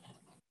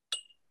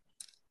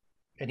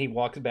 And he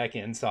walks back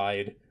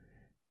inside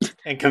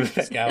and comes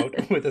back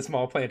out with a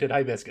small planted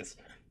hibiscus.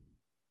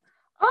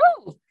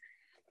 Oh,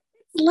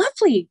 it's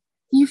lovely.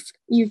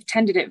 You've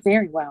tended it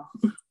very well.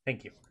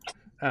 Thank you.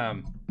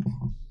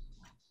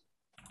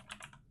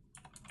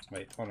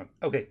 Wait, hold on.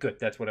 Okay, good.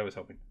 That's what I was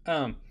hoping.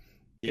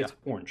 It's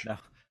orange.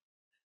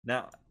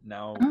 Now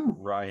Oh.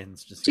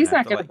 Ryan's just. She's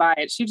not going to buy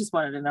it. She just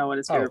wanted to know what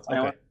his favorite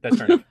plant was. That's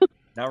fair enough.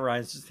 Now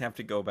Ryan's just have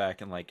to go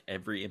back and like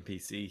every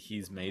NPC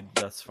he's made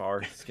thus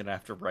far, he's gonna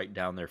have to write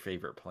down their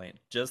favorite plant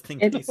just in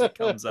case it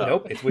comes up.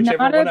 Nope, it's whichever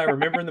Not a one I bad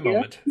remember in the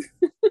idea.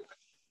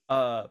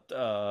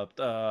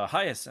 moment.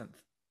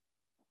 Hyacinth.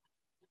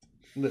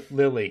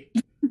 Lily.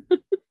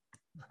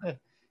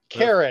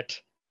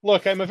 Carrot.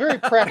 Look, I'm a very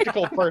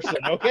practical person,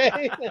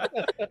 okay?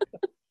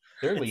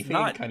 They're It's leafy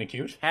not and kind of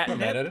cute. I'm not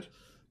mad at it.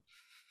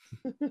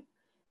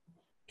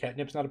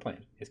 Catnip's not a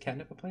plant. Is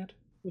catnip a plant?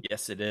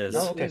 Yes, it is.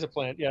 Oh, okay. It is a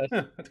plant, yes.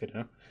 Huh, that's good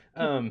to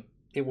know.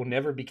 It will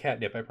never be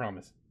catnip, I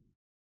promise.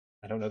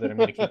 I don't know that I'm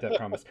going to keep that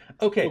promise.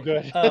 Okay. Oh,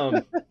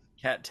 good.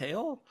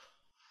 Cattail?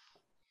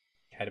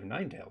 Cat of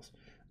Nine Tails.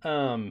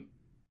 That's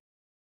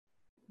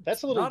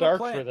a little Not a dark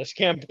plant. for this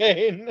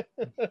campaign.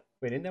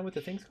 Wait, isn't that what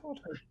the thing's called?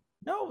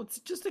 No, it's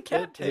just a Is it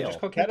cattail. just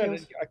called Cat of-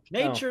 cattails?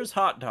 Nature's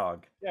hot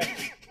dog. Yeah.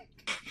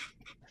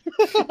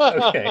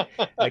 Okay,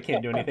 I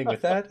can't do anything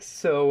with that.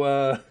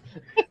 So,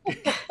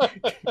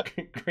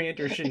 Grant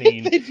or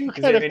Shanine, They do is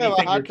kind there of have a anything your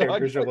hot dog.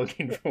 characters are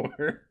looking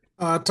for?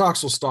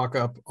 Tox will stock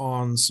up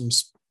on some,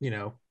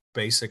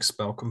 basic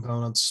spell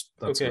components.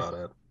 That's Okay. about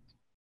it.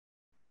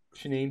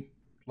 Shanine,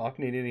 Locke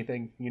need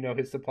anything? You know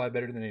his supply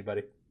better than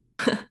anybody.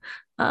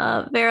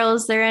 Beryl,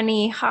 is there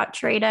any hot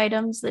trade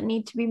items that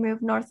need to be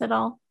moved north at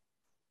all?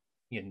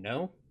 You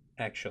know,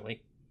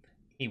 actually,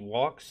 he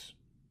walks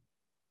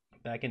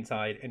back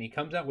inside and he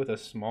comes out with a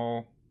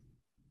small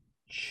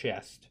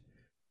chest.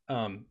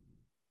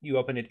 You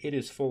open it, it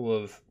is full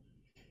of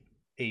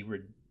a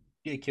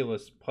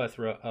ridiculous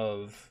plethora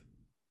of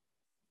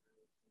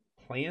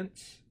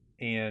plants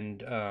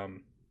and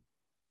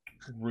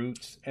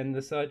roots and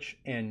the such.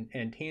 And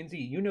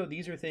Tansy, you know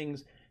these are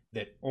things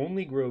that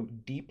only grow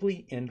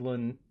deeply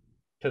inland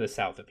to the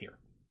south of here.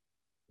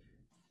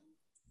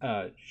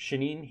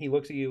 Shanine, he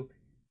looks at you.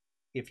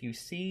 If you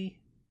see,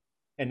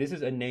 and this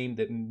is a name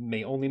that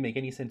may only make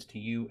any sense to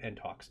you and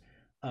Talks,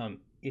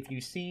 if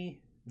you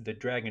see the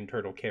Dragon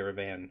Turtle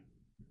Caravan,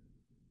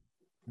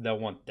 they'll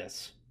want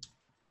this.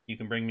 You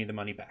can bring me the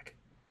money back.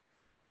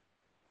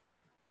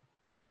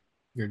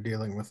 You're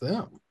dealing with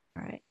them.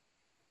 All right.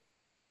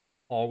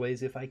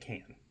 Always if I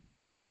can.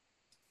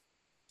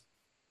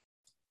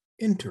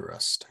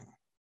 Interesting.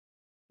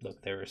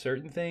 Look, there are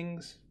certain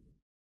things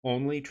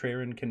only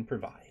Traren can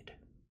provide.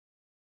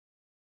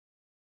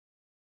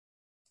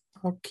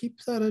 I'll keep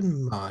that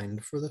in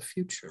mind for the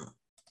future.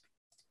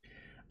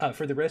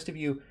 For the rest of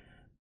you,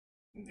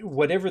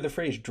 whatever the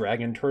phrase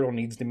dragon turtle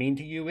needs to mean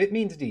to you, it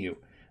means to you.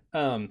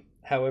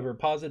 However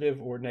positive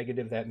or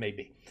negative that may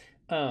be.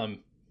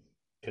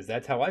 Because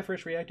that's how I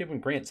first reacted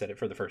when Grant said it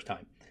for the first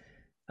time.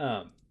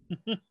 And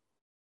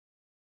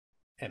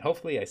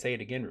hopefully I say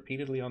it again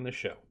repeatedly on this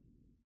show.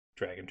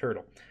 Dragon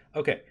turtle.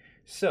 Okay,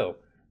 so,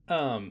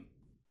 do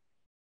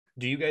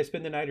you guys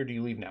spend the night or do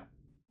you leave now?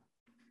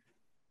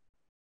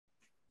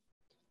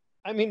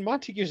 I mean,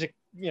 Montague's,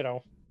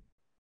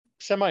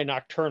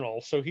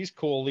 semi-nocturnal, so he's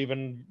cool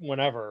leaving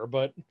whenever,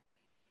 but...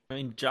 I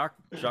mean,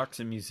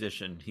 Jock's a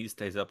musician. He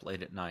stays up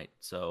late at night,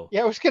 so...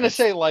 Yeah, I was going to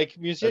say,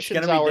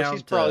 musician's gonna be hours, down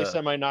he's probably to-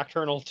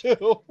 semi-nocturnal,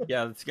 too.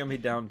 Yeah, it's gonna be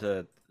down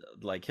to,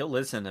 he'll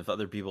listen if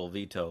other people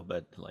veto,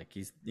 but,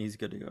 he's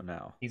good to go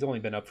now. He's only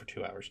been up for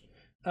 2 hours.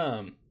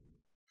 Now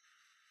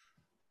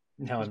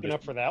He's I'm been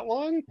just up for that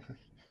long?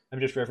 I'm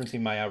just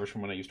referencing my hours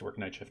from when I used to work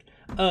night shift.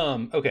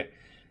 Okay.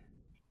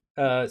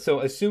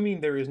 So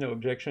assuming there is no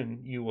objection,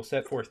 you will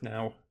set forth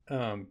now.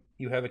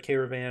 You have a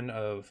caravan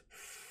of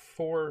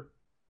 4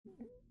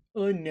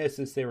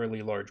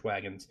 unnecessarily large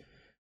wagons,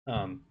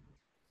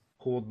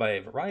 pulled by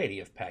a variety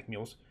of pack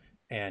mules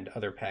and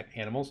other pack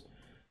animals.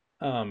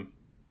 And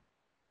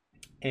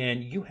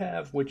you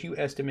have what you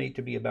estimate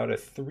to be about a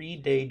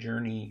 3-day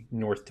journey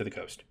north to the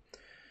coast.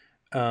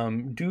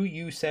 Do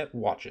you set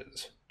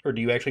watches, or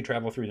do you actually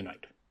travel through the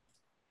night?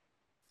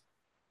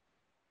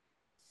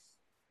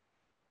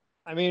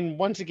 I mean,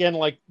 once again,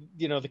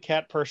 the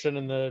cat person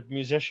and the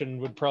musician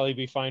would probably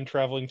be fine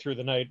traveling through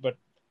the night, but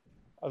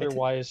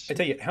otherwise... I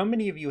tell you, how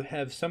many of you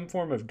have some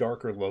form of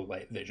dark or low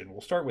light vision?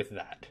 We'll start with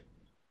that.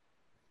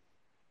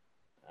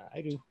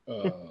 I do.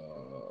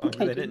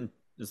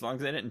 As long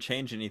as they didn't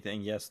change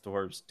anything, yes,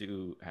 dwarves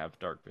do have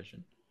dark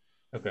vision.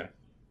 Okay.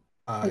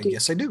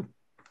 Yes, I do.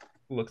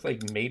 Looks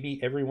like maybe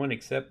everyone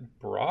except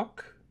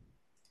Brock.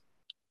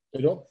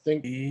 I don't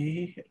think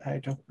I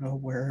don't know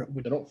where it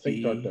would I don't think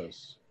be. Dark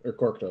does. Or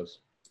Cork does.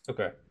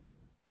 Okay.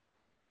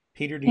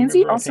 Peter, do you Pansy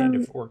remember offhand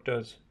also- if Orc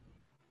does?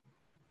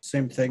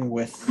 Same thing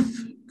with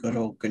good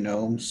old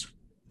gnomes.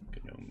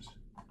 Gnomes.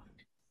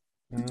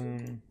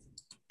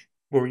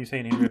 What were you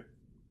saying, Andrew?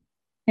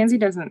 Pansy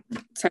doesn't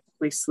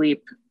technically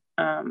sleep.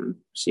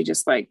 She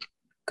just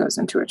goes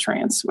into a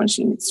trance when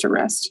she needs to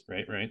rest.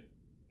 Right.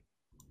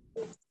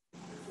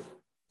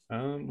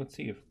 Let's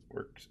see if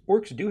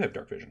orcs do have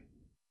dark vision.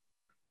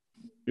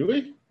 Do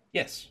we?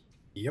 Yes.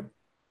 Yep.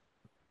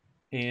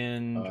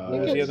 And I what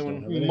was the guess other don't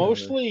one? have any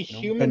Mostly No.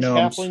 humans,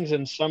 Gnomes. halflings,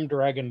 and some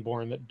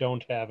dragonborn that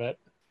don't have it.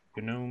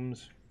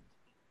 Gnomes.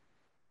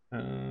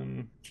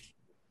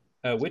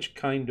 Which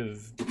kind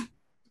of...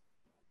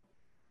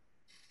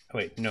 Oh,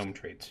 wait, gnome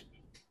traits.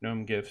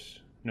 Gnome gifts.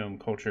 gnome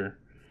culture.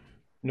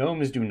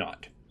 Gnomes do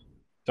not.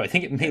 So I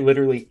think it may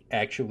literally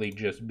actually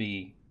just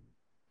be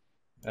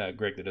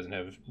Greg that doesn't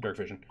have dark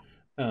vision.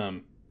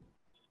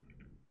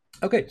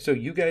 Okay, so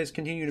you guys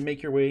continue to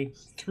make your way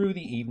through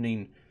the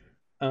evening.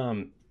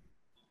 Shanine,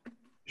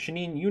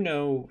 you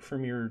know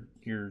from your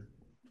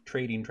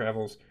trading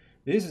travels,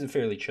 this is a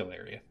fairly chill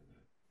area.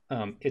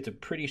 It's a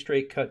pretty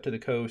straight cut to the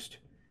coast.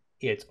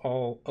 It's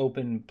all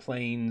open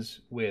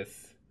plains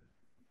with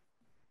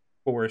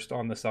forest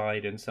on the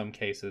side in some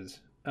cases.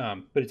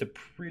 But it's a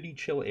pretty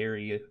chill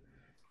area,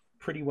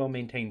 pretty well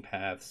maintained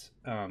paths,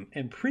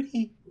 and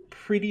pretty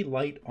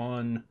light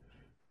on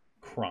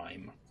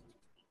crime.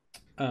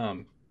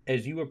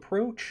 As you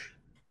approach,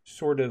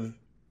 sort of,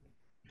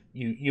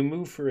 you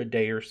move for a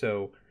day or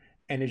so,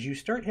 and as you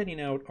start heading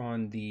out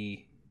on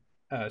the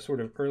sort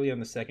of early on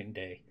the second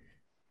day,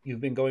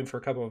 you've been going for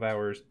a couple of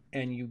hours,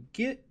 and you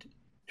get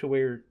to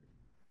where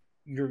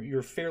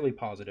you're fairly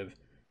positive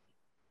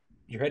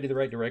you're headed the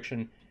right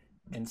direction,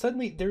 and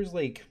suddenly there's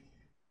like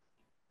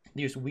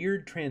this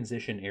weird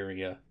transition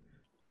area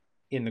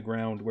in the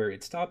ground where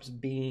it stops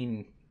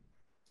being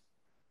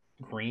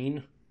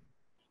green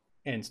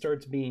and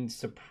starts being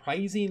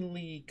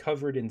surprisingly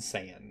covered in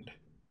sand.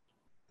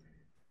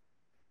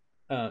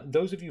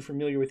 Those of you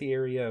familiar with the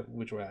area,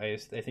 which I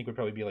think would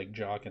probably be like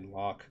Jock and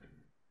Locke,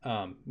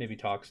 maybe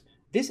Tox,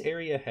 this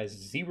area has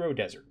 0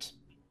 deserts.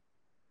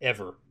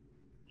 Ever.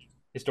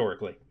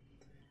 Historically.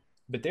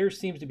 But there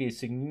seems to be a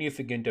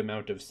significant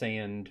amount of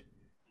sand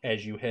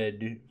as you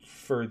head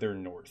further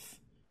north.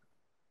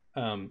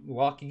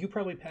 Locke, you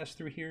probably passed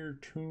through here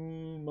 2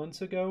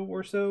 months ago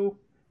or so.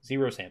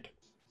 0 sand.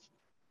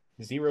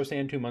 0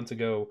 sand 2 months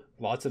ago.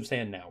 Lots of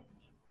sand now.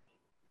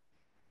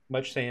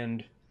 Much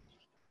sand.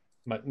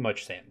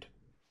 Much sand.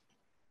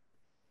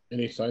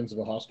 Any signs of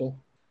a hostel?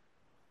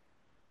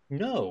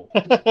 No.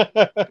 That's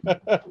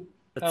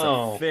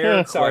a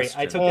fair sorry.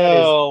 question. I took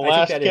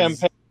that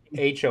as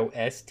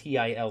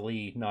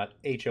HOSTILE, not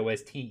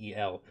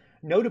HOSTEL.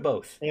 No to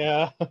both.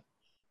 Yeah.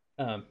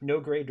 No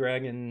gray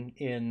dragon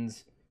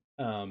inns.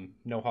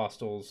 No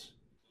hostels.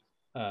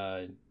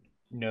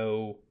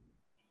 No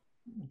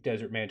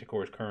desert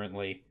manticores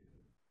currently.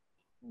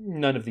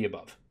 None of the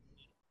above.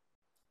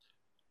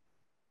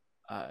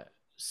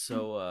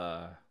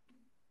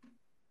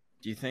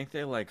 Do you think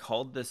they like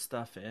hauled this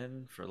stuff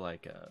in for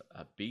like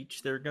a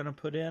beach they're gonna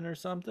put in or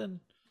something?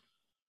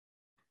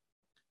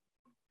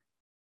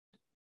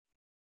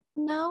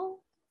 No.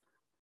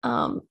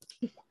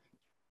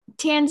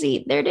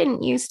 Tansy, there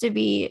didn't used to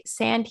be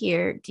sand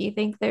here. Do you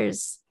think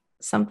there's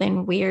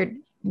something weird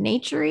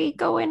nature-y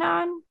going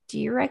on? Do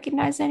you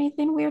recognize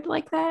anything weird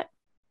like that?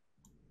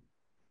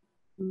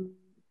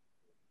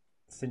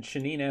 Since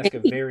Shanine asked a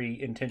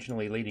very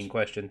intentionally leading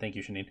question, thank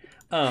you, Shanine.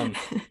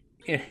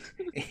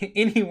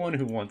 Anyone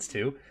who wants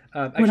to.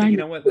 Actually, you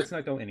know what? Let's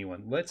not go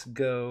anyone. Let's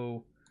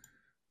go,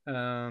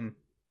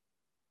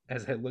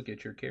 as I look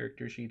at your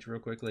character sheets real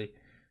quickly,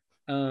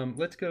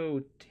 let's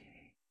go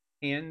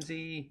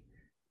Tansy.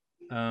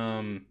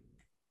 I'm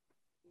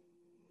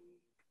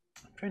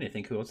trying to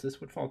think who else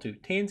this would fall to.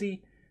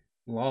 Tansy,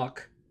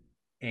 Locke,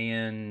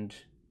 and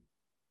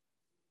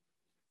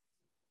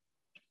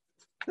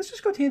let's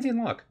just go Tansy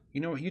and Locke.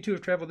 You know what? You two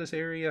have traveled this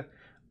area.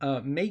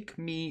 Make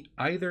me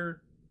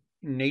either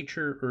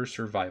nature or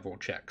survival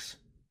checks.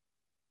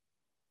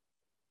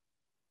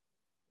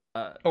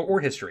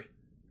 Or history.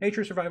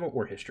 Nature, survival,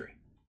 or history.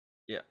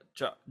 Yeah,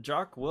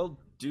 Jock will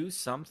do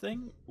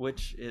something,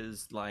 which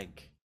is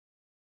like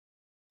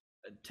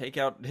take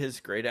out his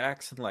great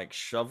axe and like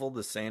shovel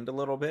the sand a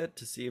little bit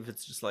to see if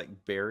it's just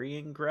like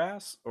burying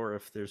grass or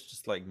if there's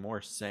just like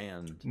more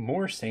sand.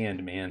 More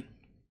sand, man.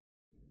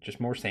 Just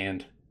more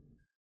sand.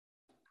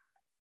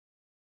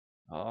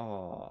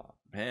 Oh,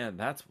 man,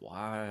 that's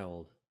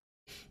wild.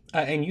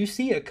 And you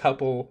see a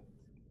couple,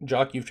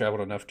 Jock, you've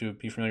traveled enough to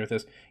be familiar with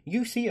this.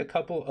 You see a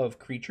couple of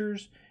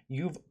creatures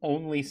you've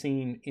only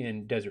seen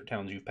in desert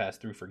towns you've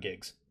passed through for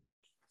gigs.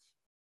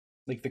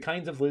 Like the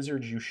kinds of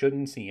lizards you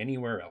shouldn't see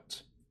anywhere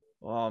else.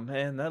 Oh,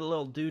 man, that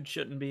little dude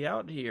shouldn't be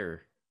out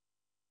here.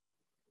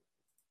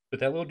 But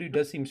that little dude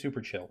does seem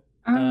super chill.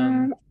 I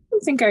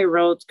don't think I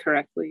rolled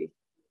correctly.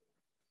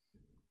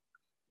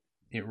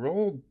 It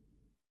rolled.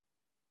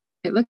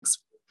 It looks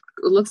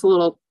a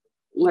little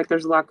like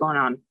there's a lot going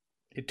on.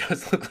 It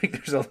does look like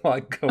there's a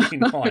lot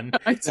going on.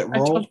 It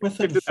rolled with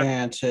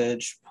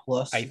advantage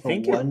plus I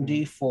think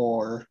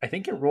 1d4. I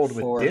think it rolled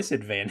with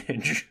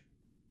disadvantage.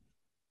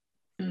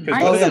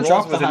 Oh, yeah,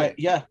 drop the high.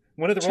 Yeah.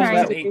 One of the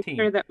rolls was 18. Make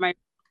sure that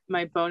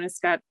my bonus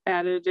got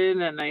added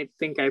in, and I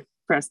think I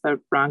pressed the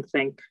wrong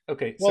thing.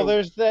 Okay. Well,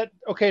 there's that.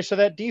 Okay, so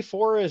that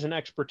D4 is an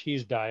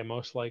expertise die,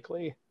 most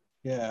likely.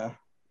 Yeah.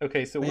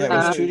 Okay, so it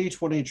was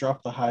 2d20.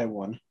 Drop the high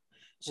one.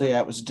 So yeah,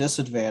 it was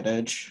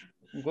disadvantage.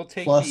 We'll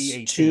take plus the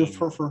 18. 2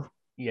 for.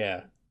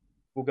 Yeah.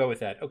 We'll go with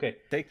that. Okay.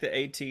 Take the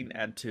 18,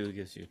 add 2,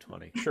 gives you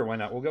 20. Sure, why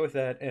not? We'll go with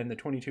that, and the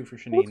 22 for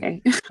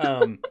Shanine.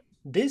 Okay.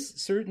 This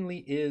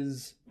certainly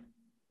is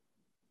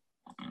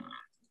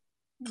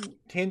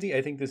Tansy,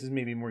 I think this is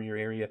maybe more your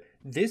area.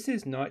 This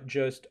is not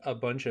just a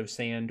bunch of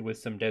sand with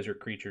some desert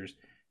creatures.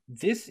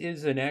 This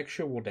is an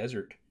actual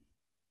desert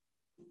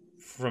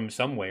from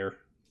somewhere,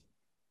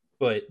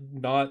 but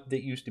not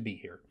that used to be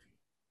here.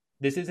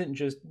 This isn't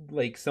just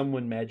like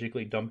someone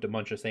magically dumped a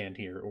bunch of sand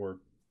here, or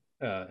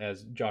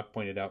as Jock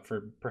pointed out,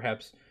 for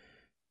perhaps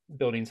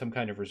building some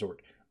kind of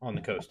resort on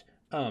the coast.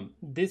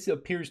 This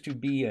appears to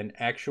be an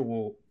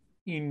actual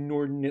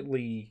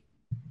inordinately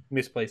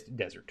misplaced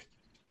desert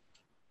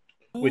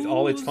with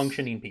all its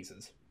functioning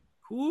pieces.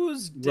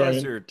 Whose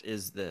desert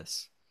is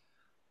this?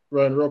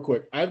 Ryan, real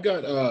quick. I've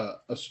got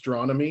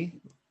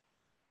astronomy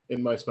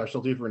in my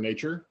specialty for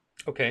nature.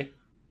 Okay.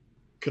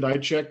 Could I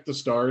check the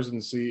stars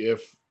and see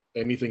if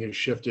anything has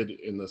shifted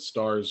in the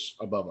stars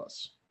above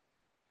us?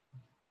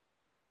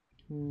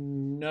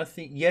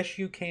 Nothing. Yes,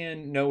 you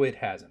can. No, it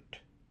hasn't.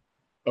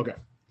 Okay.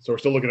 So we're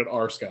still looking at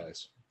our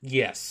skies.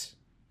 Yes.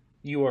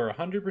 You are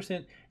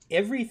 100%.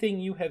 Everything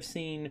you have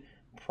seen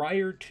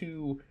prior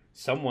to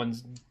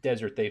someone's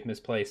desert they've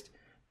misplaced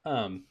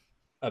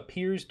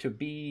appears to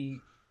be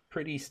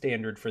pretty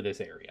standard for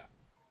this area.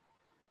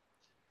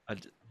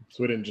 So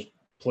we didn't just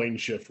plane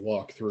shift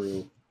walk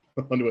through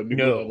onto a new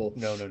level.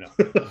 No.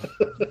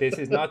 This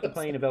is not the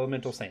plane of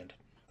elemental sand.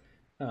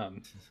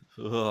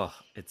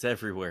 It's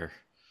everywhere.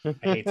 I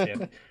hate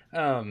sand.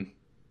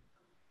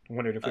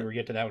 Wondered if we would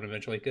get to that one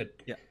eventually. Good.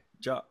 Yeah.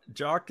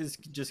 Jock is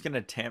just going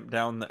to tamp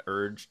down the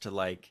urge to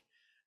like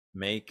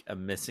make a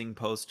missing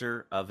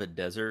poster of a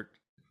desert.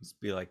 Just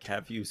be like,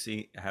 have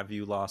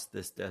you lost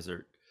this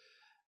desert?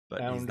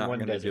 But he's not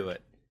going to do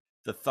it.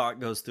 The thought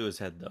goes through his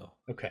head though.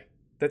 Okay.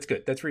 That's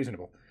good. That's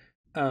reasonable.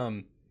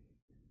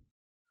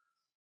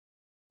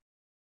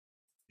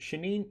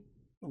 Shanine,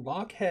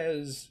 Locke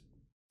has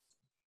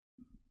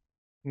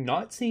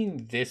not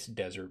seen this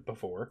desert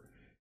before.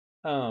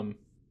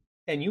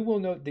 And you will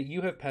note that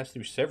you have passed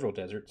through several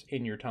deserts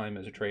in your time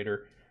as a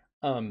trader.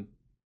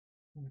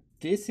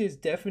 This is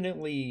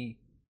definitely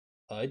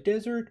a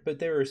desert, but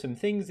there are some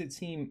things that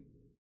seem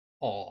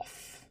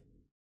off.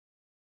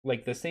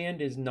 Like the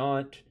sand is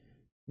not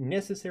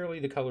necessarily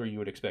the color you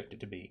would expect it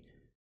to be.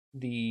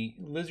 The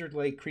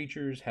lizard-like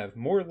creatures have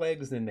more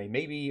legs than they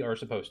maybe are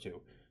supposed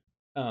to.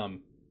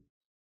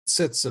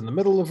 Sits in the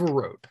middle of a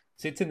road.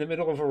 Sits in the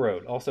middle of a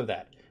road. Also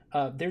that.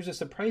 There's a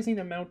surprising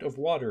amount of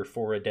water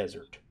for a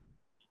desert.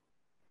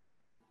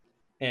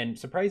 And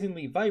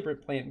surprisingly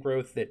vibrant plant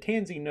growth that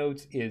Tansy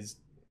notes is,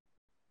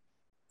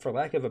 for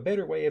lack of a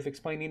better way of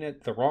explaining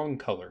it, the wrong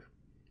color.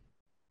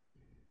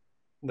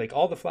 Like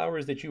all the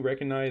flowers that you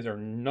recognize are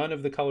none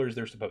of the colors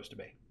they're supposed to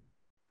be.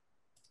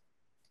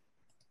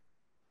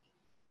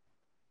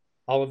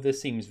 All of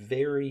this seems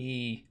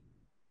very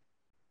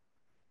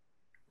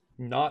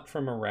not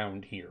from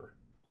around here.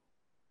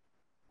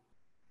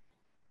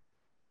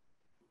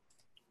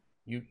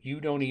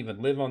 You don't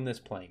even live on this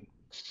plane.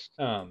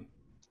 But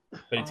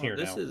it's here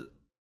now.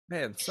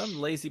 Man, some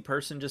lazy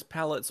person just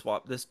pallet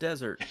swapped this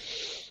desert.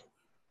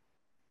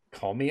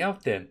 Call me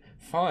out then.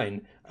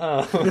 Fine. Be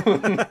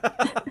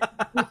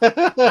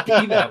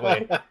that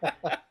way.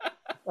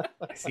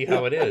 I see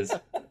how it is.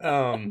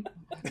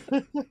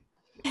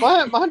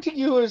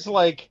 Montague is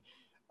like,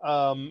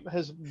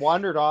 has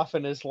wandered off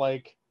and is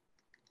like,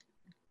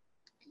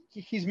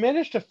 he's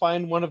managed to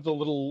find one of the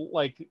little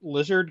like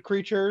lizard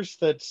creatures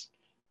that's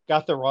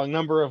got the wrong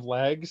number of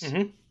legs.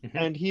 Mm-hmm.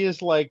 And he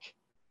is like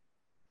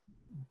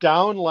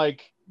down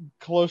like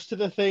close to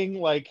the thing,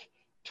 like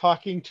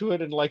talking to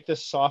it in like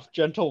this soft,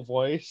 gentle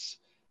voice,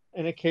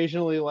 and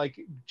occasionally like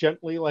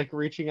gently like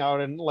reaching out,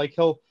 and like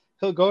he'll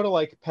go to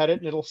like pet it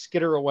and it'll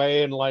skitter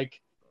away and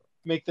like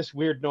make this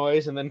weird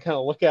noise and then kind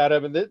of look at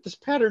him, and this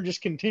pattern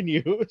just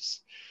continues.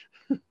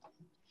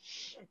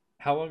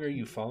 How long are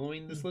you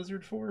following this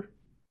lizard for?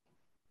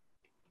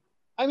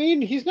 I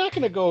mean, he's not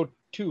going to go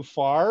too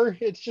far.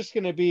 It's just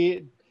going to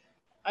be,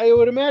 I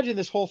would imagine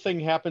this whole thing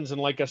happens in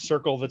like a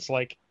circle that's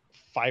like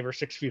 5 or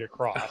 6 feet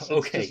across.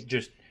 Okay,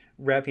 just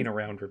wrapping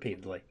around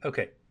repeatedly.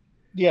 Okay.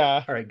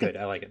 Yeah. All right, good.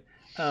 I like it.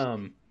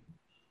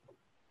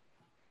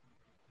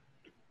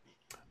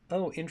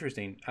 Oh,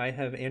 interesting. I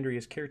have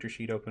Andrea's character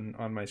sheet open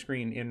on my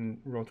screen in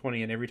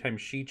Roll20, and every time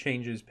she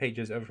changes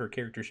pages of her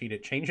character sheet,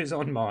 it changes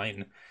on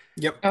mine.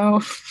 Yep.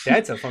 Oh.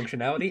 That's a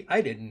functionality I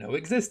didn't know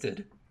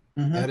existed.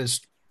 Mm-hmm. That is,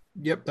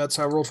 yep, that's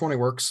how Roll20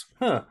 works.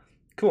 Huh.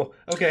 Cool.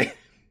 Okay.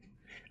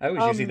 I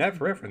was using that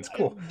for reference.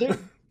 Cool.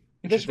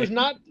 This was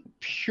not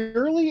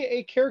purely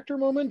a character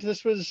moment.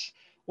 This was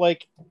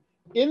like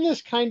in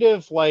this kind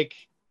of like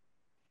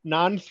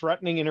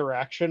non-threatening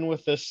interaction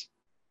with this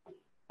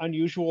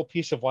unusual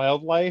piece of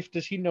wildlife.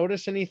 Does he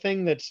notice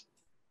anything that's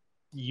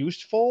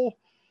useful?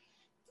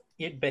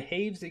 It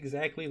behaves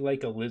exactly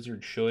like a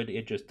lizard should.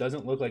 It just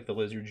doesn't look like the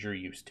lizards you're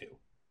used to.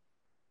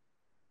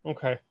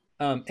 Okay.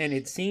 And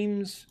it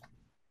seems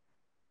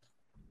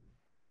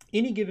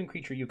any given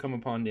creature you come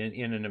upon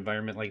in an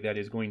environment like that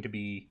is going to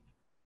be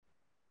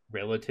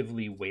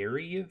relatively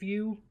wary of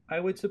you, I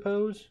would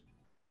suppose.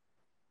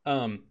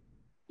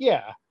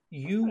 Yeah.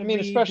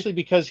 Especially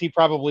because he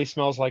probably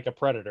smells like a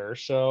predator,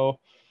 so...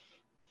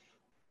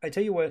 I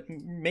tell you what,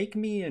 make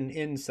me an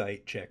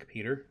insight check,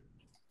 Peter.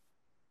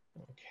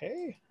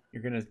 Okay.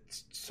 You're gonna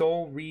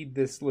soul read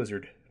this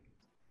lizard.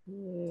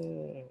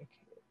 Okay.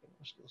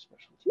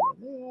 Specialty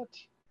on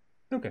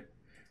that. Okay.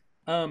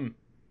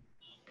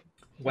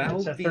 While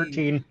It's a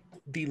 13.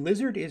 the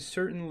lizard is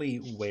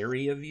certainly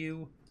wary of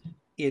you,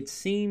 it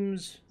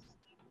seems,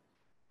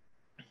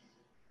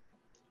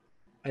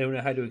 I don't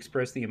know how to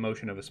express the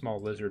emotion of a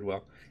small lizard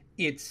well.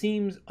 It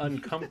seems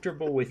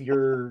uncomfortable with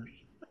your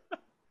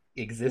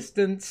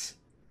existence.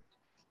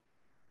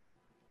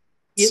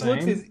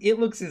 It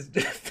looks as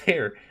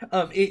fair.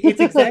 It's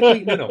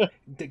exactly no.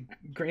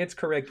 Grant's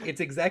correct. It's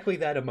exactly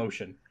that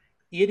emotion.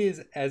 It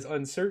is as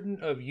uncertain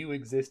of you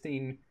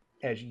existing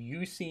as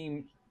you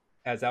seem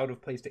as out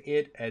of place to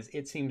it as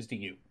it seems to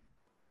you.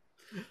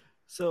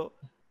 So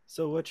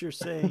what you're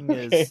saying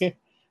is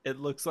it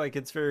looks like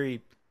it's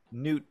very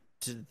newt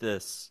to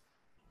this.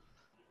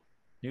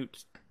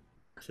 Newt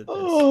to this.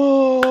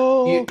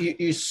 Oh,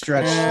 you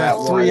stretch that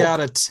 3 out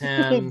of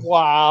 10.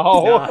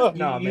 Wow.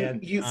 No, man.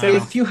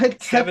 If you had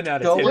kept 7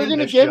 out of 10. going, We're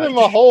gonna give him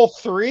a whole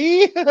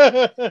 3.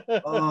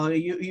 Oh,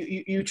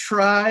 you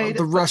tried.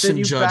 The Russian then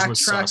you judge was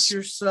backtracked sus.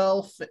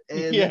 yourself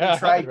and Yeah. you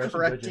tried The Russian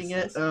correcting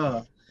judge it.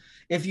 is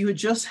If you had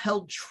just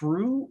held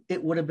true,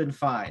 it would have been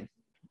fine.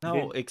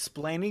 No,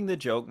 explaining the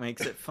joke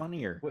makes it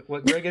funnier.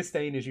 What Greg is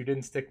saying is you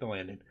didn't stick the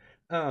landing.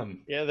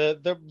 Yeah,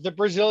 the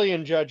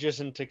Brazilian judge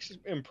isn't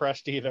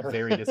impressed either.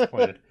 Very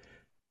disappointed.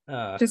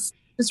 Just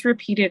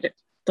repeat it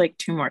like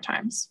 2 more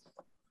times.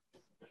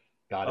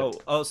 Got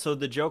it. Oh, so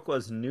the joke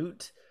was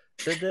newt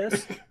to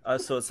this?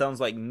 So it sounds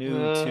like new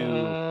to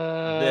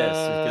this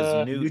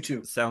because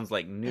newt sounds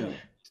like new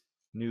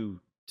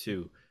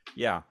to.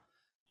 Yeah.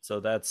 So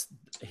that's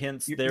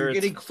hints there. You're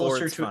getting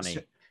closer to funny.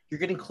 it. You're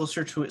getting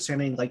closer to it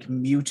sounding like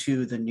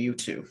Mewtwo than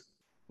Mewtwo.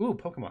 Ooh,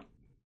 Pokemon.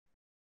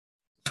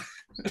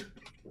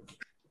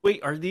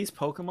 Wait, are these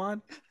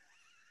Pokemon?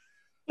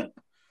 Are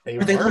they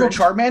little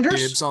Charmanders?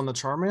 Dibs on the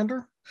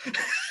Charmander?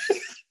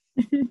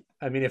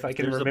 I mean, if I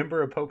can There's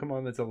remember a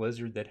Pokemon that's a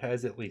lizard that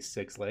has at least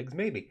 6 legs,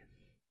 maybe.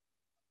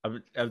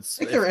 If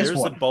there is there's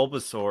one. a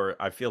Bulbasaur,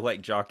 I feel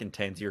like Jock and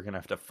Tansy are gonna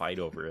have to fight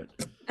over it.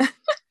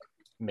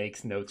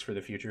 Makes notes for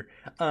the future.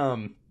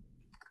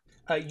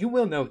 You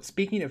will note,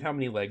 speaking of how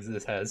many legs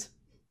this has,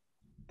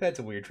 that's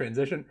a weird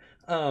transition.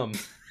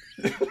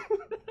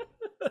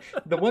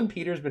 The one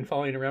Peter's been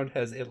following around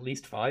has at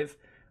least 5.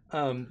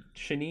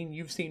 Shanine,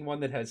 you've seen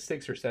one that has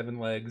 6 or 7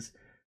 legs.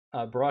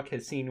 Brock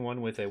has seen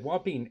one with a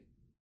whopping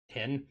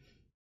 10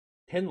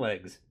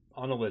 legs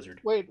on a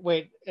lizard.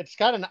 Wait, it's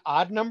got an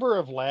odd number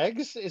of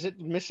legs? Is it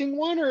missing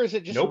one or is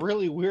it just Nope.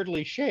 really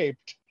weirdly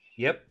shaped?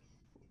 Yep.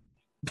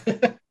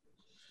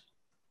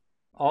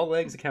 All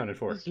legs accounted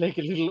for. It's like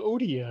a little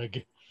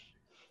Odiug.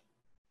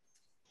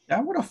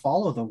 I want to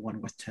follow the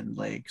one with 10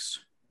 legs.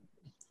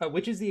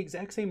 Which is the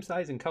exact same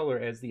size and color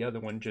as the other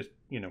one, just,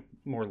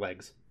 more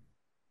legs.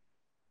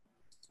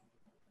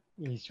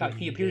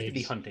 He appears to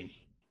be hunting.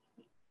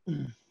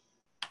 I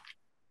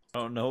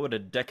don't know what a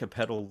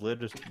decapedal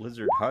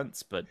lizard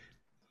hunts, but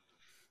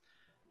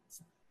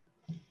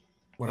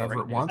Whatever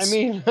Right it now. wants. I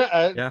mean,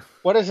 yeah.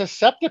 what is a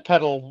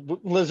septipedal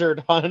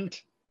lizard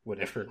hunt?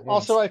 Whatever it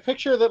wants. Also, I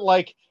picture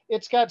that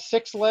it's got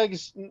 6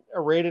 legs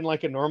arrayed in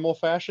like a normal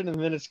fashion, and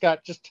then it's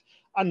got just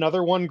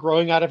another one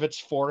growing out of its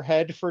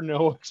forehead for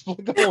no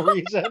explicable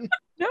reason.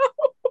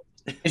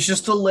 It's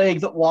just a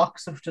leg that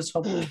walks. It just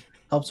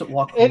helps it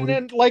walk. And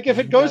then, if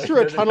it goes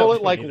through a doesn't tunnel,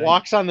 help it anything.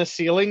 walks on the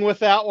ceiling with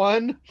that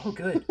one. Oh,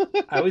 good.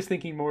 I was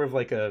thinking more of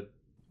like a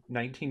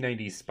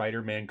 1990s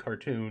Spider-Man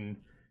cartoon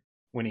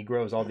when he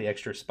grows all the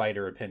extra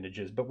spider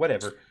appendages, but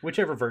whatever.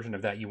 Whichever version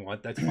of that you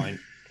want, that's fine.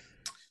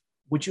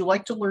 Would you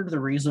like to learn the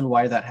reason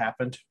why that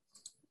happened?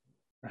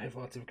 I have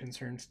lots of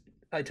concerns.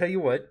 I tell you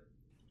what,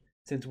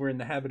 since we're in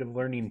the habit of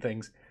learning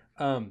things,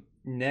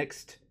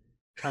 next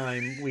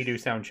time we do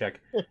sound check,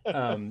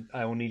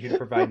 I will need you to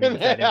provide me with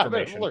that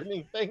information.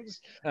 Learning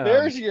things.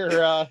 There's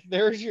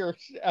your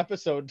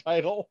episode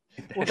title.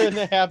 We're in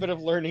the habit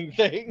of learning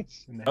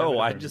things.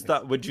 I just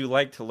thought, would you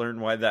like to learn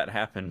why that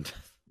happened?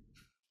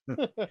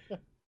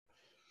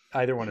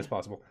 Either one is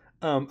possible.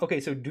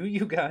 Okay, so do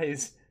you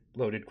guys,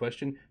 loaded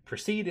question,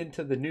 proceed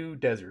into the new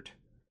desert?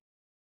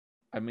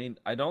 I mean,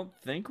 I don't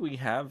think we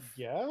have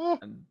Yeah.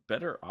 a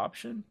better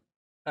option.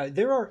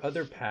 There are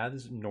other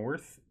paths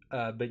north,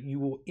 but you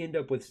will end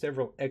up with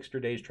several extra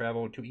days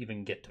travel to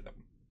even get to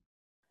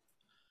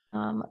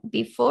them.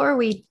 Before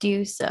we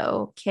do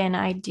so, can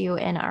I do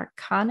an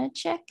Arcana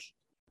check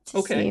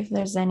to see if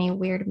there's any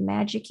weird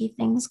magic-y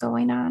things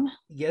going on?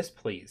 Yes,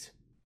 please.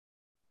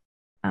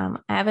 I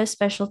have a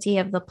specialty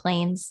of the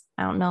planes.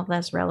 I don't know if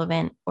that's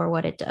relevant or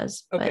what it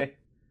does, but Okay.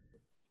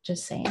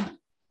 just saying.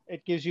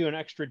 It gives you an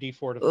extra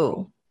D4 to Ooh,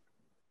 roll.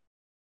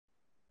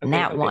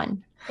 nat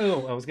 1.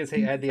 Oh, I was going to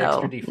say add the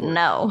No, extra D4.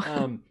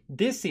 no.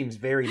 This seems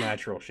very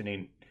natural,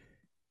 Shanine.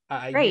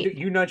 Great.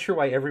 You're not sure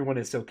why everyone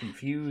is so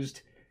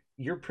confused.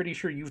 You're pretty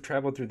sure you've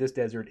traveled through this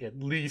desert at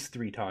least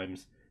 3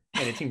 times,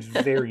 and it seems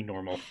very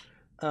normal.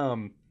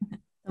 The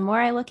more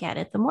I look at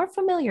it, the more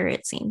familiar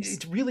it seems.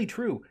 It's really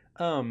true.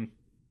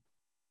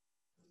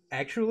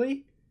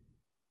 actually,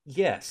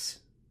 yes.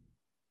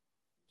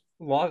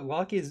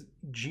 Locke is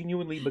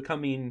genuinely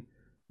becoming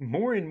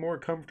more and more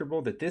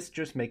comfortable that this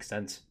just makes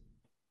sense.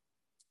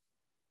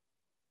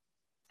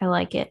 I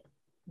like it.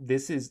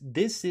 This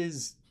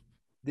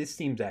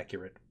seems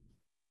accurate.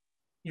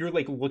 You're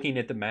like looking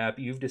at the map,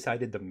 you've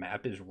decided the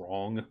map is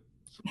wrong.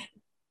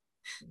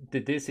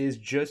 That this is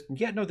just,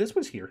 yeah, no, this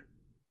was here.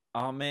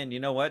 Oh man, you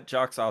know what?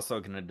 Jock's also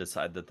going to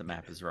decide that the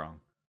map is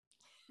wrong.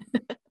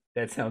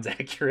 That sounds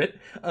accurate.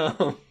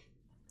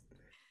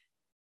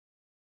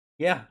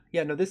 Yeah,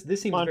 no, this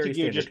seems Montague very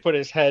standard.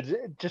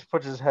 just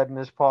puts his head in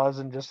his paws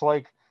and just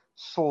like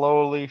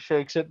slowly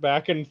shakes it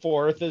back and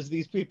forth as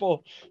these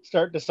people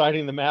start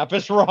deciding the map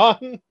is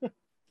wrong.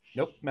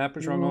 Nope, map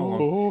is wrong all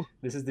along.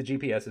 This is the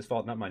GPS's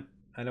fault, not mine.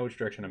 I know which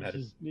direction I'm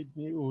headed.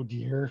 Oh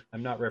dear.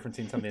 I'm not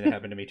referencing something that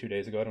happened to me 2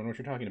 days ago. I don't know what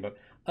you're talking about.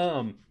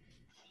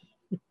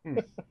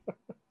 It's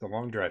a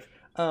long drive.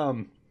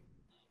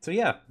 So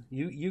yeah,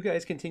 you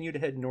guys continue to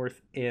head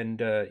north, and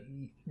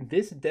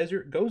this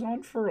desert goes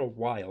on for a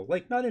while.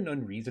 Like, not an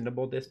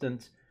unreasonable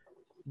distance,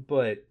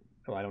 but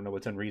I don't know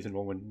what's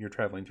unreasonable when you're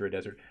traveling through a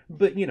desert.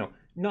 But,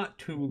 not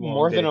too long.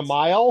 More than a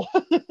mile?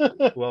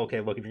 Well,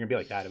 okay, look, if you're going to be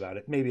like that about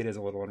it, maybe it is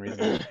a little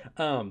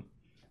unreasonable.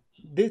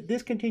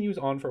 This continues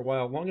on for a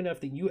while, long enough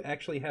that you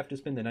actually have to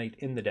spend the night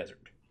in the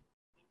desert.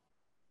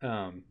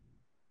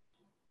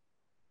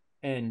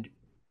 And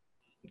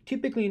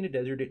typically in the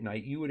desert at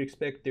night, you would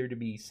expect there to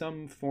be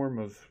some form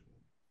of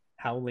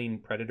howling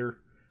predator.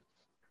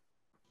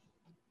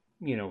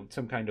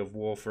 Some kind of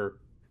wolf or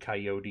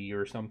coyote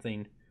or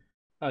something.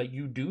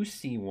 You do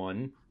see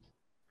one.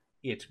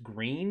 It's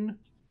green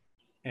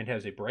and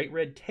has a bright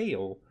red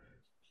tail,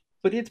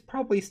 but it's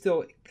probably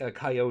still a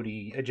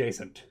coyote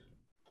adjacent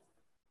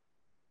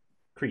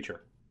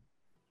creature.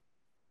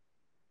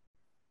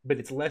 But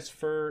it's less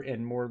fur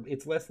and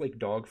it's less like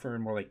dog fur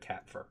and more like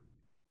cat fur.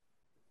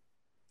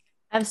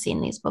 I've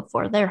seen these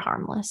before. They're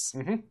harmless.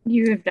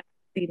 You have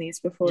definitely seen these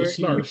before.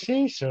 You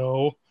say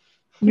so.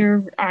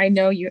 I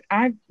know you.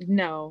 I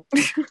know.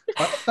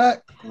 What's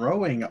that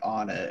growing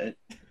on it?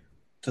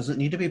 Does it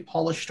need to be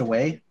polished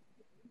away?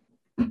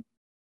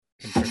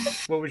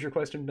 What was your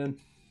question, Ben?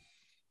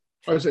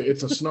 I would say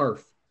it's a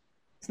snarf.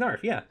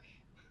 Snarf, yeah.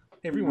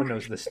 Everyone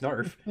knows the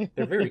snarf.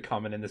 They're very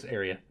common in this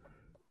area.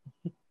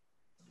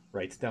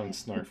 Writes down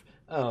snarf.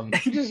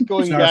 Just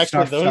going back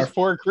to those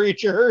poor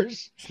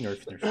creatures.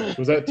 Snarf.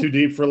 Was that too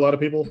deep for a lot of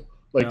people?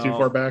 Like too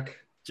far back?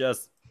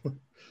 Just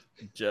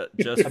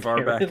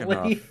far back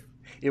enough.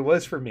 It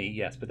was for me,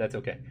 yes, but that's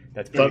okay.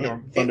 That's pretty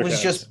normal. It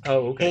was just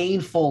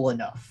painful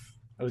enough.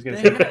 I was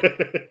going to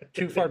say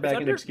too far back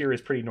and obscure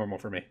is pretty normal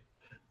for me.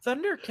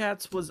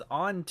 Thundercats was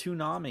on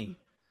Toonami.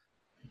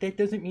 That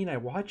doesn't mean I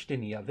watched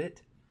any of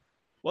it.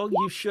 Well,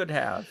 you should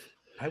have.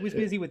 I was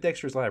busy with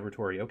Dexter's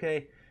Laboratory,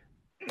 okay?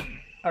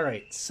 All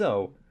right,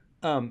 so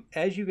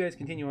as you guys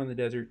continue on the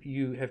desert,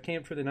 you have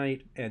camped for the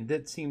night, and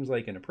that seems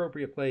like an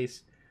appropriate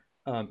place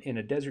in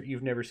a desert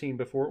you've never seen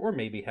before, or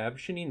maybe have.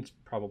 Shanine's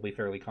probably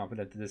fairly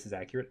confident that this is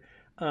accurate.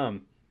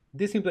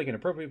 This seems like an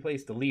appropriate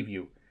place to leave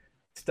you,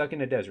 stuck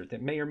in a desert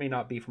that may or may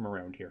not be from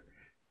around here.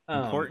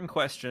 Important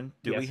question.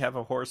 Do we have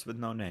a horse with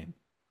no name?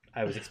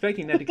 I was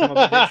expecting that to come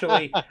up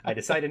eventually. I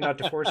decided not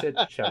to force it.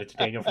 Shout out to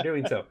Daniel for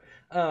doing so.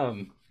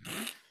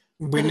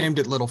 We named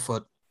it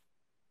Littlefoot.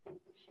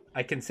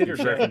 I considered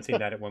referencing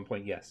that at one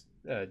point, yes.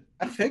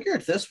 I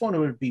figured this one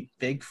would be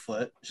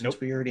Bigfoot, since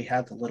we already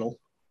had the little.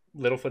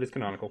 Littlefoot is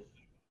canonical.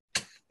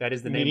 That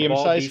is the name of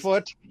all beasts.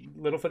 Foot?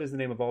 Littlefoot is the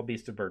name of all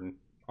beasts of burden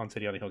on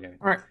City on the Hill Gaming.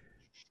 All right.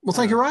 Well,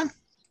 thank you, Ryan.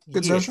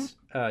 Good session.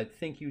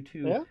 Thank you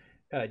to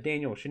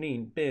Daniel,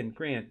 Shanine, Ben,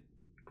 Grant,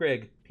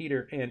 Greg,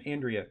 Peter, and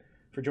Andrea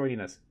for joining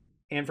us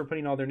and for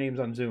putting all their names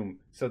on Zoom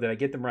so that I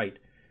get them right,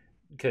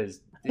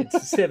 because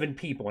it's 7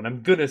 people and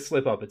I'm gonna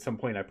slip up at some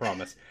point, I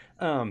promise.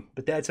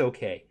 But that's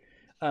okay.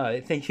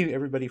 Thank you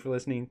everybody for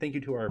listening. Thank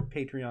you to our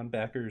Patreon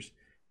backers,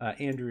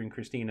 Andrew and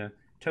Christina,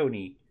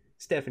 Tony,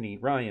 Stephanie,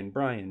 Ryan,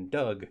 Brian,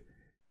 Doug,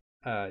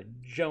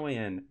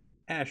 Joanne,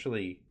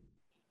 Ashley,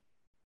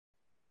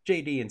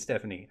 JD, and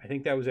Stephanie. I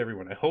think that was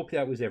everyone. I hope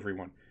that was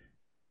everyone.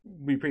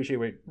 We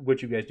appreciate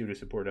what you guys do to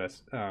support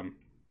us.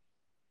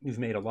 You've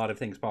made a lot of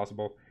things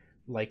possible,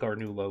 like our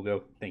new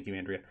logo. Thank you,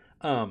 Andrea.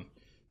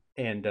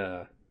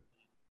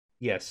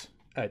 Yes,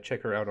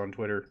 check her out on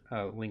Twitter.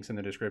 Links in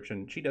the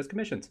description. She does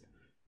commissions.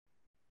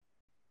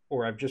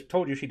 Or I've just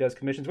told you she does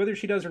commissions, whether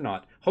she does or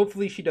not.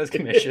 Hopefully she does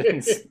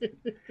commissions.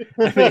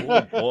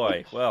 Oh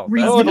boy, well,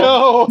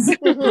 no.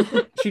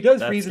 She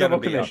does reasonable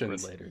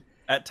commissions. Later.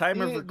 At time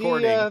of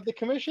recording, the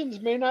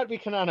commissions may not be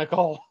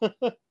canonical.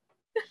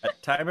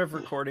 At time of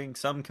recording,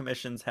 some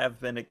commissions have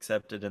been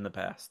accepted in the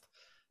past.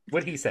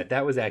 What he said,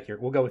 that was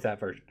accurate. We'll go with that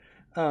version.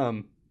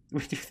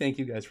 We do thank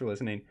you guys for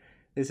listening.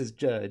 This is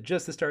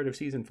just the start of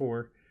season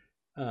 4.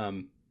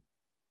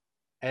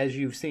 As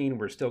you've seen,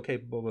 we're still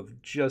capable of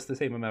just the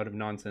same amount of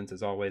nonsense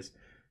as always.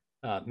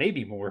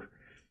 Maybe more,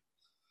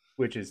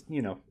 which is,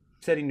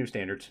 setting new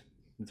standards.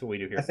 That's what we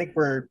do here. I think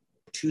we're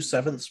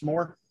 2/7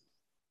 more.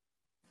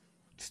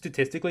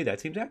 Statistically, that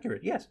seems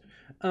accurate, yes.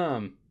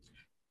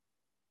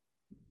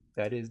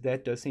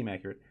 That does seem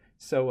accurate.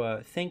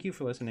 So thank you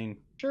for listening.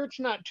 Sure, it's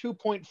not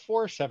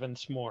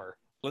 2.47 more.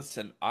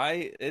 Listen,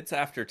 it's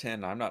after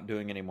 10. I'm not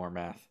doing any more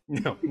math.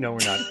 No,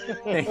 we're not.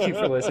 Thank you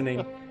for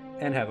listening,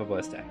 and have a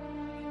blessed day.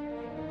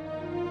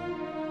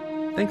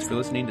 Thanks for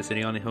listening to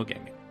City on a Hill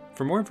Gaming.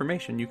 For more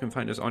information, you can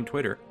find us on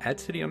Twitter at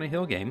City on a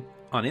Hill Game,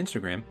 on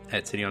Instagram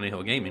at City on a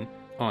Hill Gaming,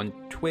 on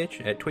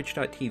Twitch at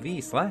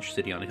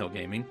twitch.tv/City on a Hill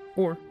Gaming,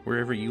 or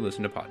wherever you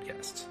listen to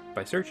podcasts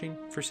by searching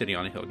for City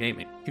on a Hill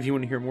Gaming. If you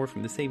want to hear more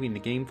from the Saving the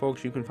Game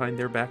folks, you can find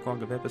their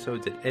backlog of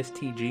episodes at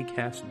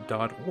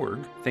stgcast.org.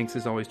 Thanks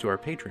as always to our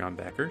Patreon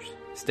backers,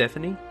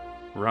 Stephanie,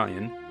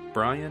 Ryan,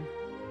 Brian,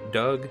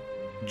 Doug,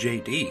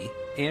 JD,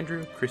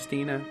 Andrew,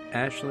 Christina,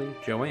 Ashley,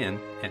 Joanne,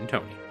 and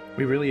Tony.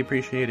 We really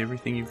appreciate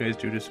everything you guys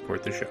do to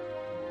support the show.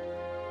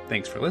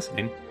 Thanks for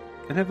listening,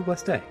 and have a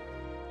blessed day.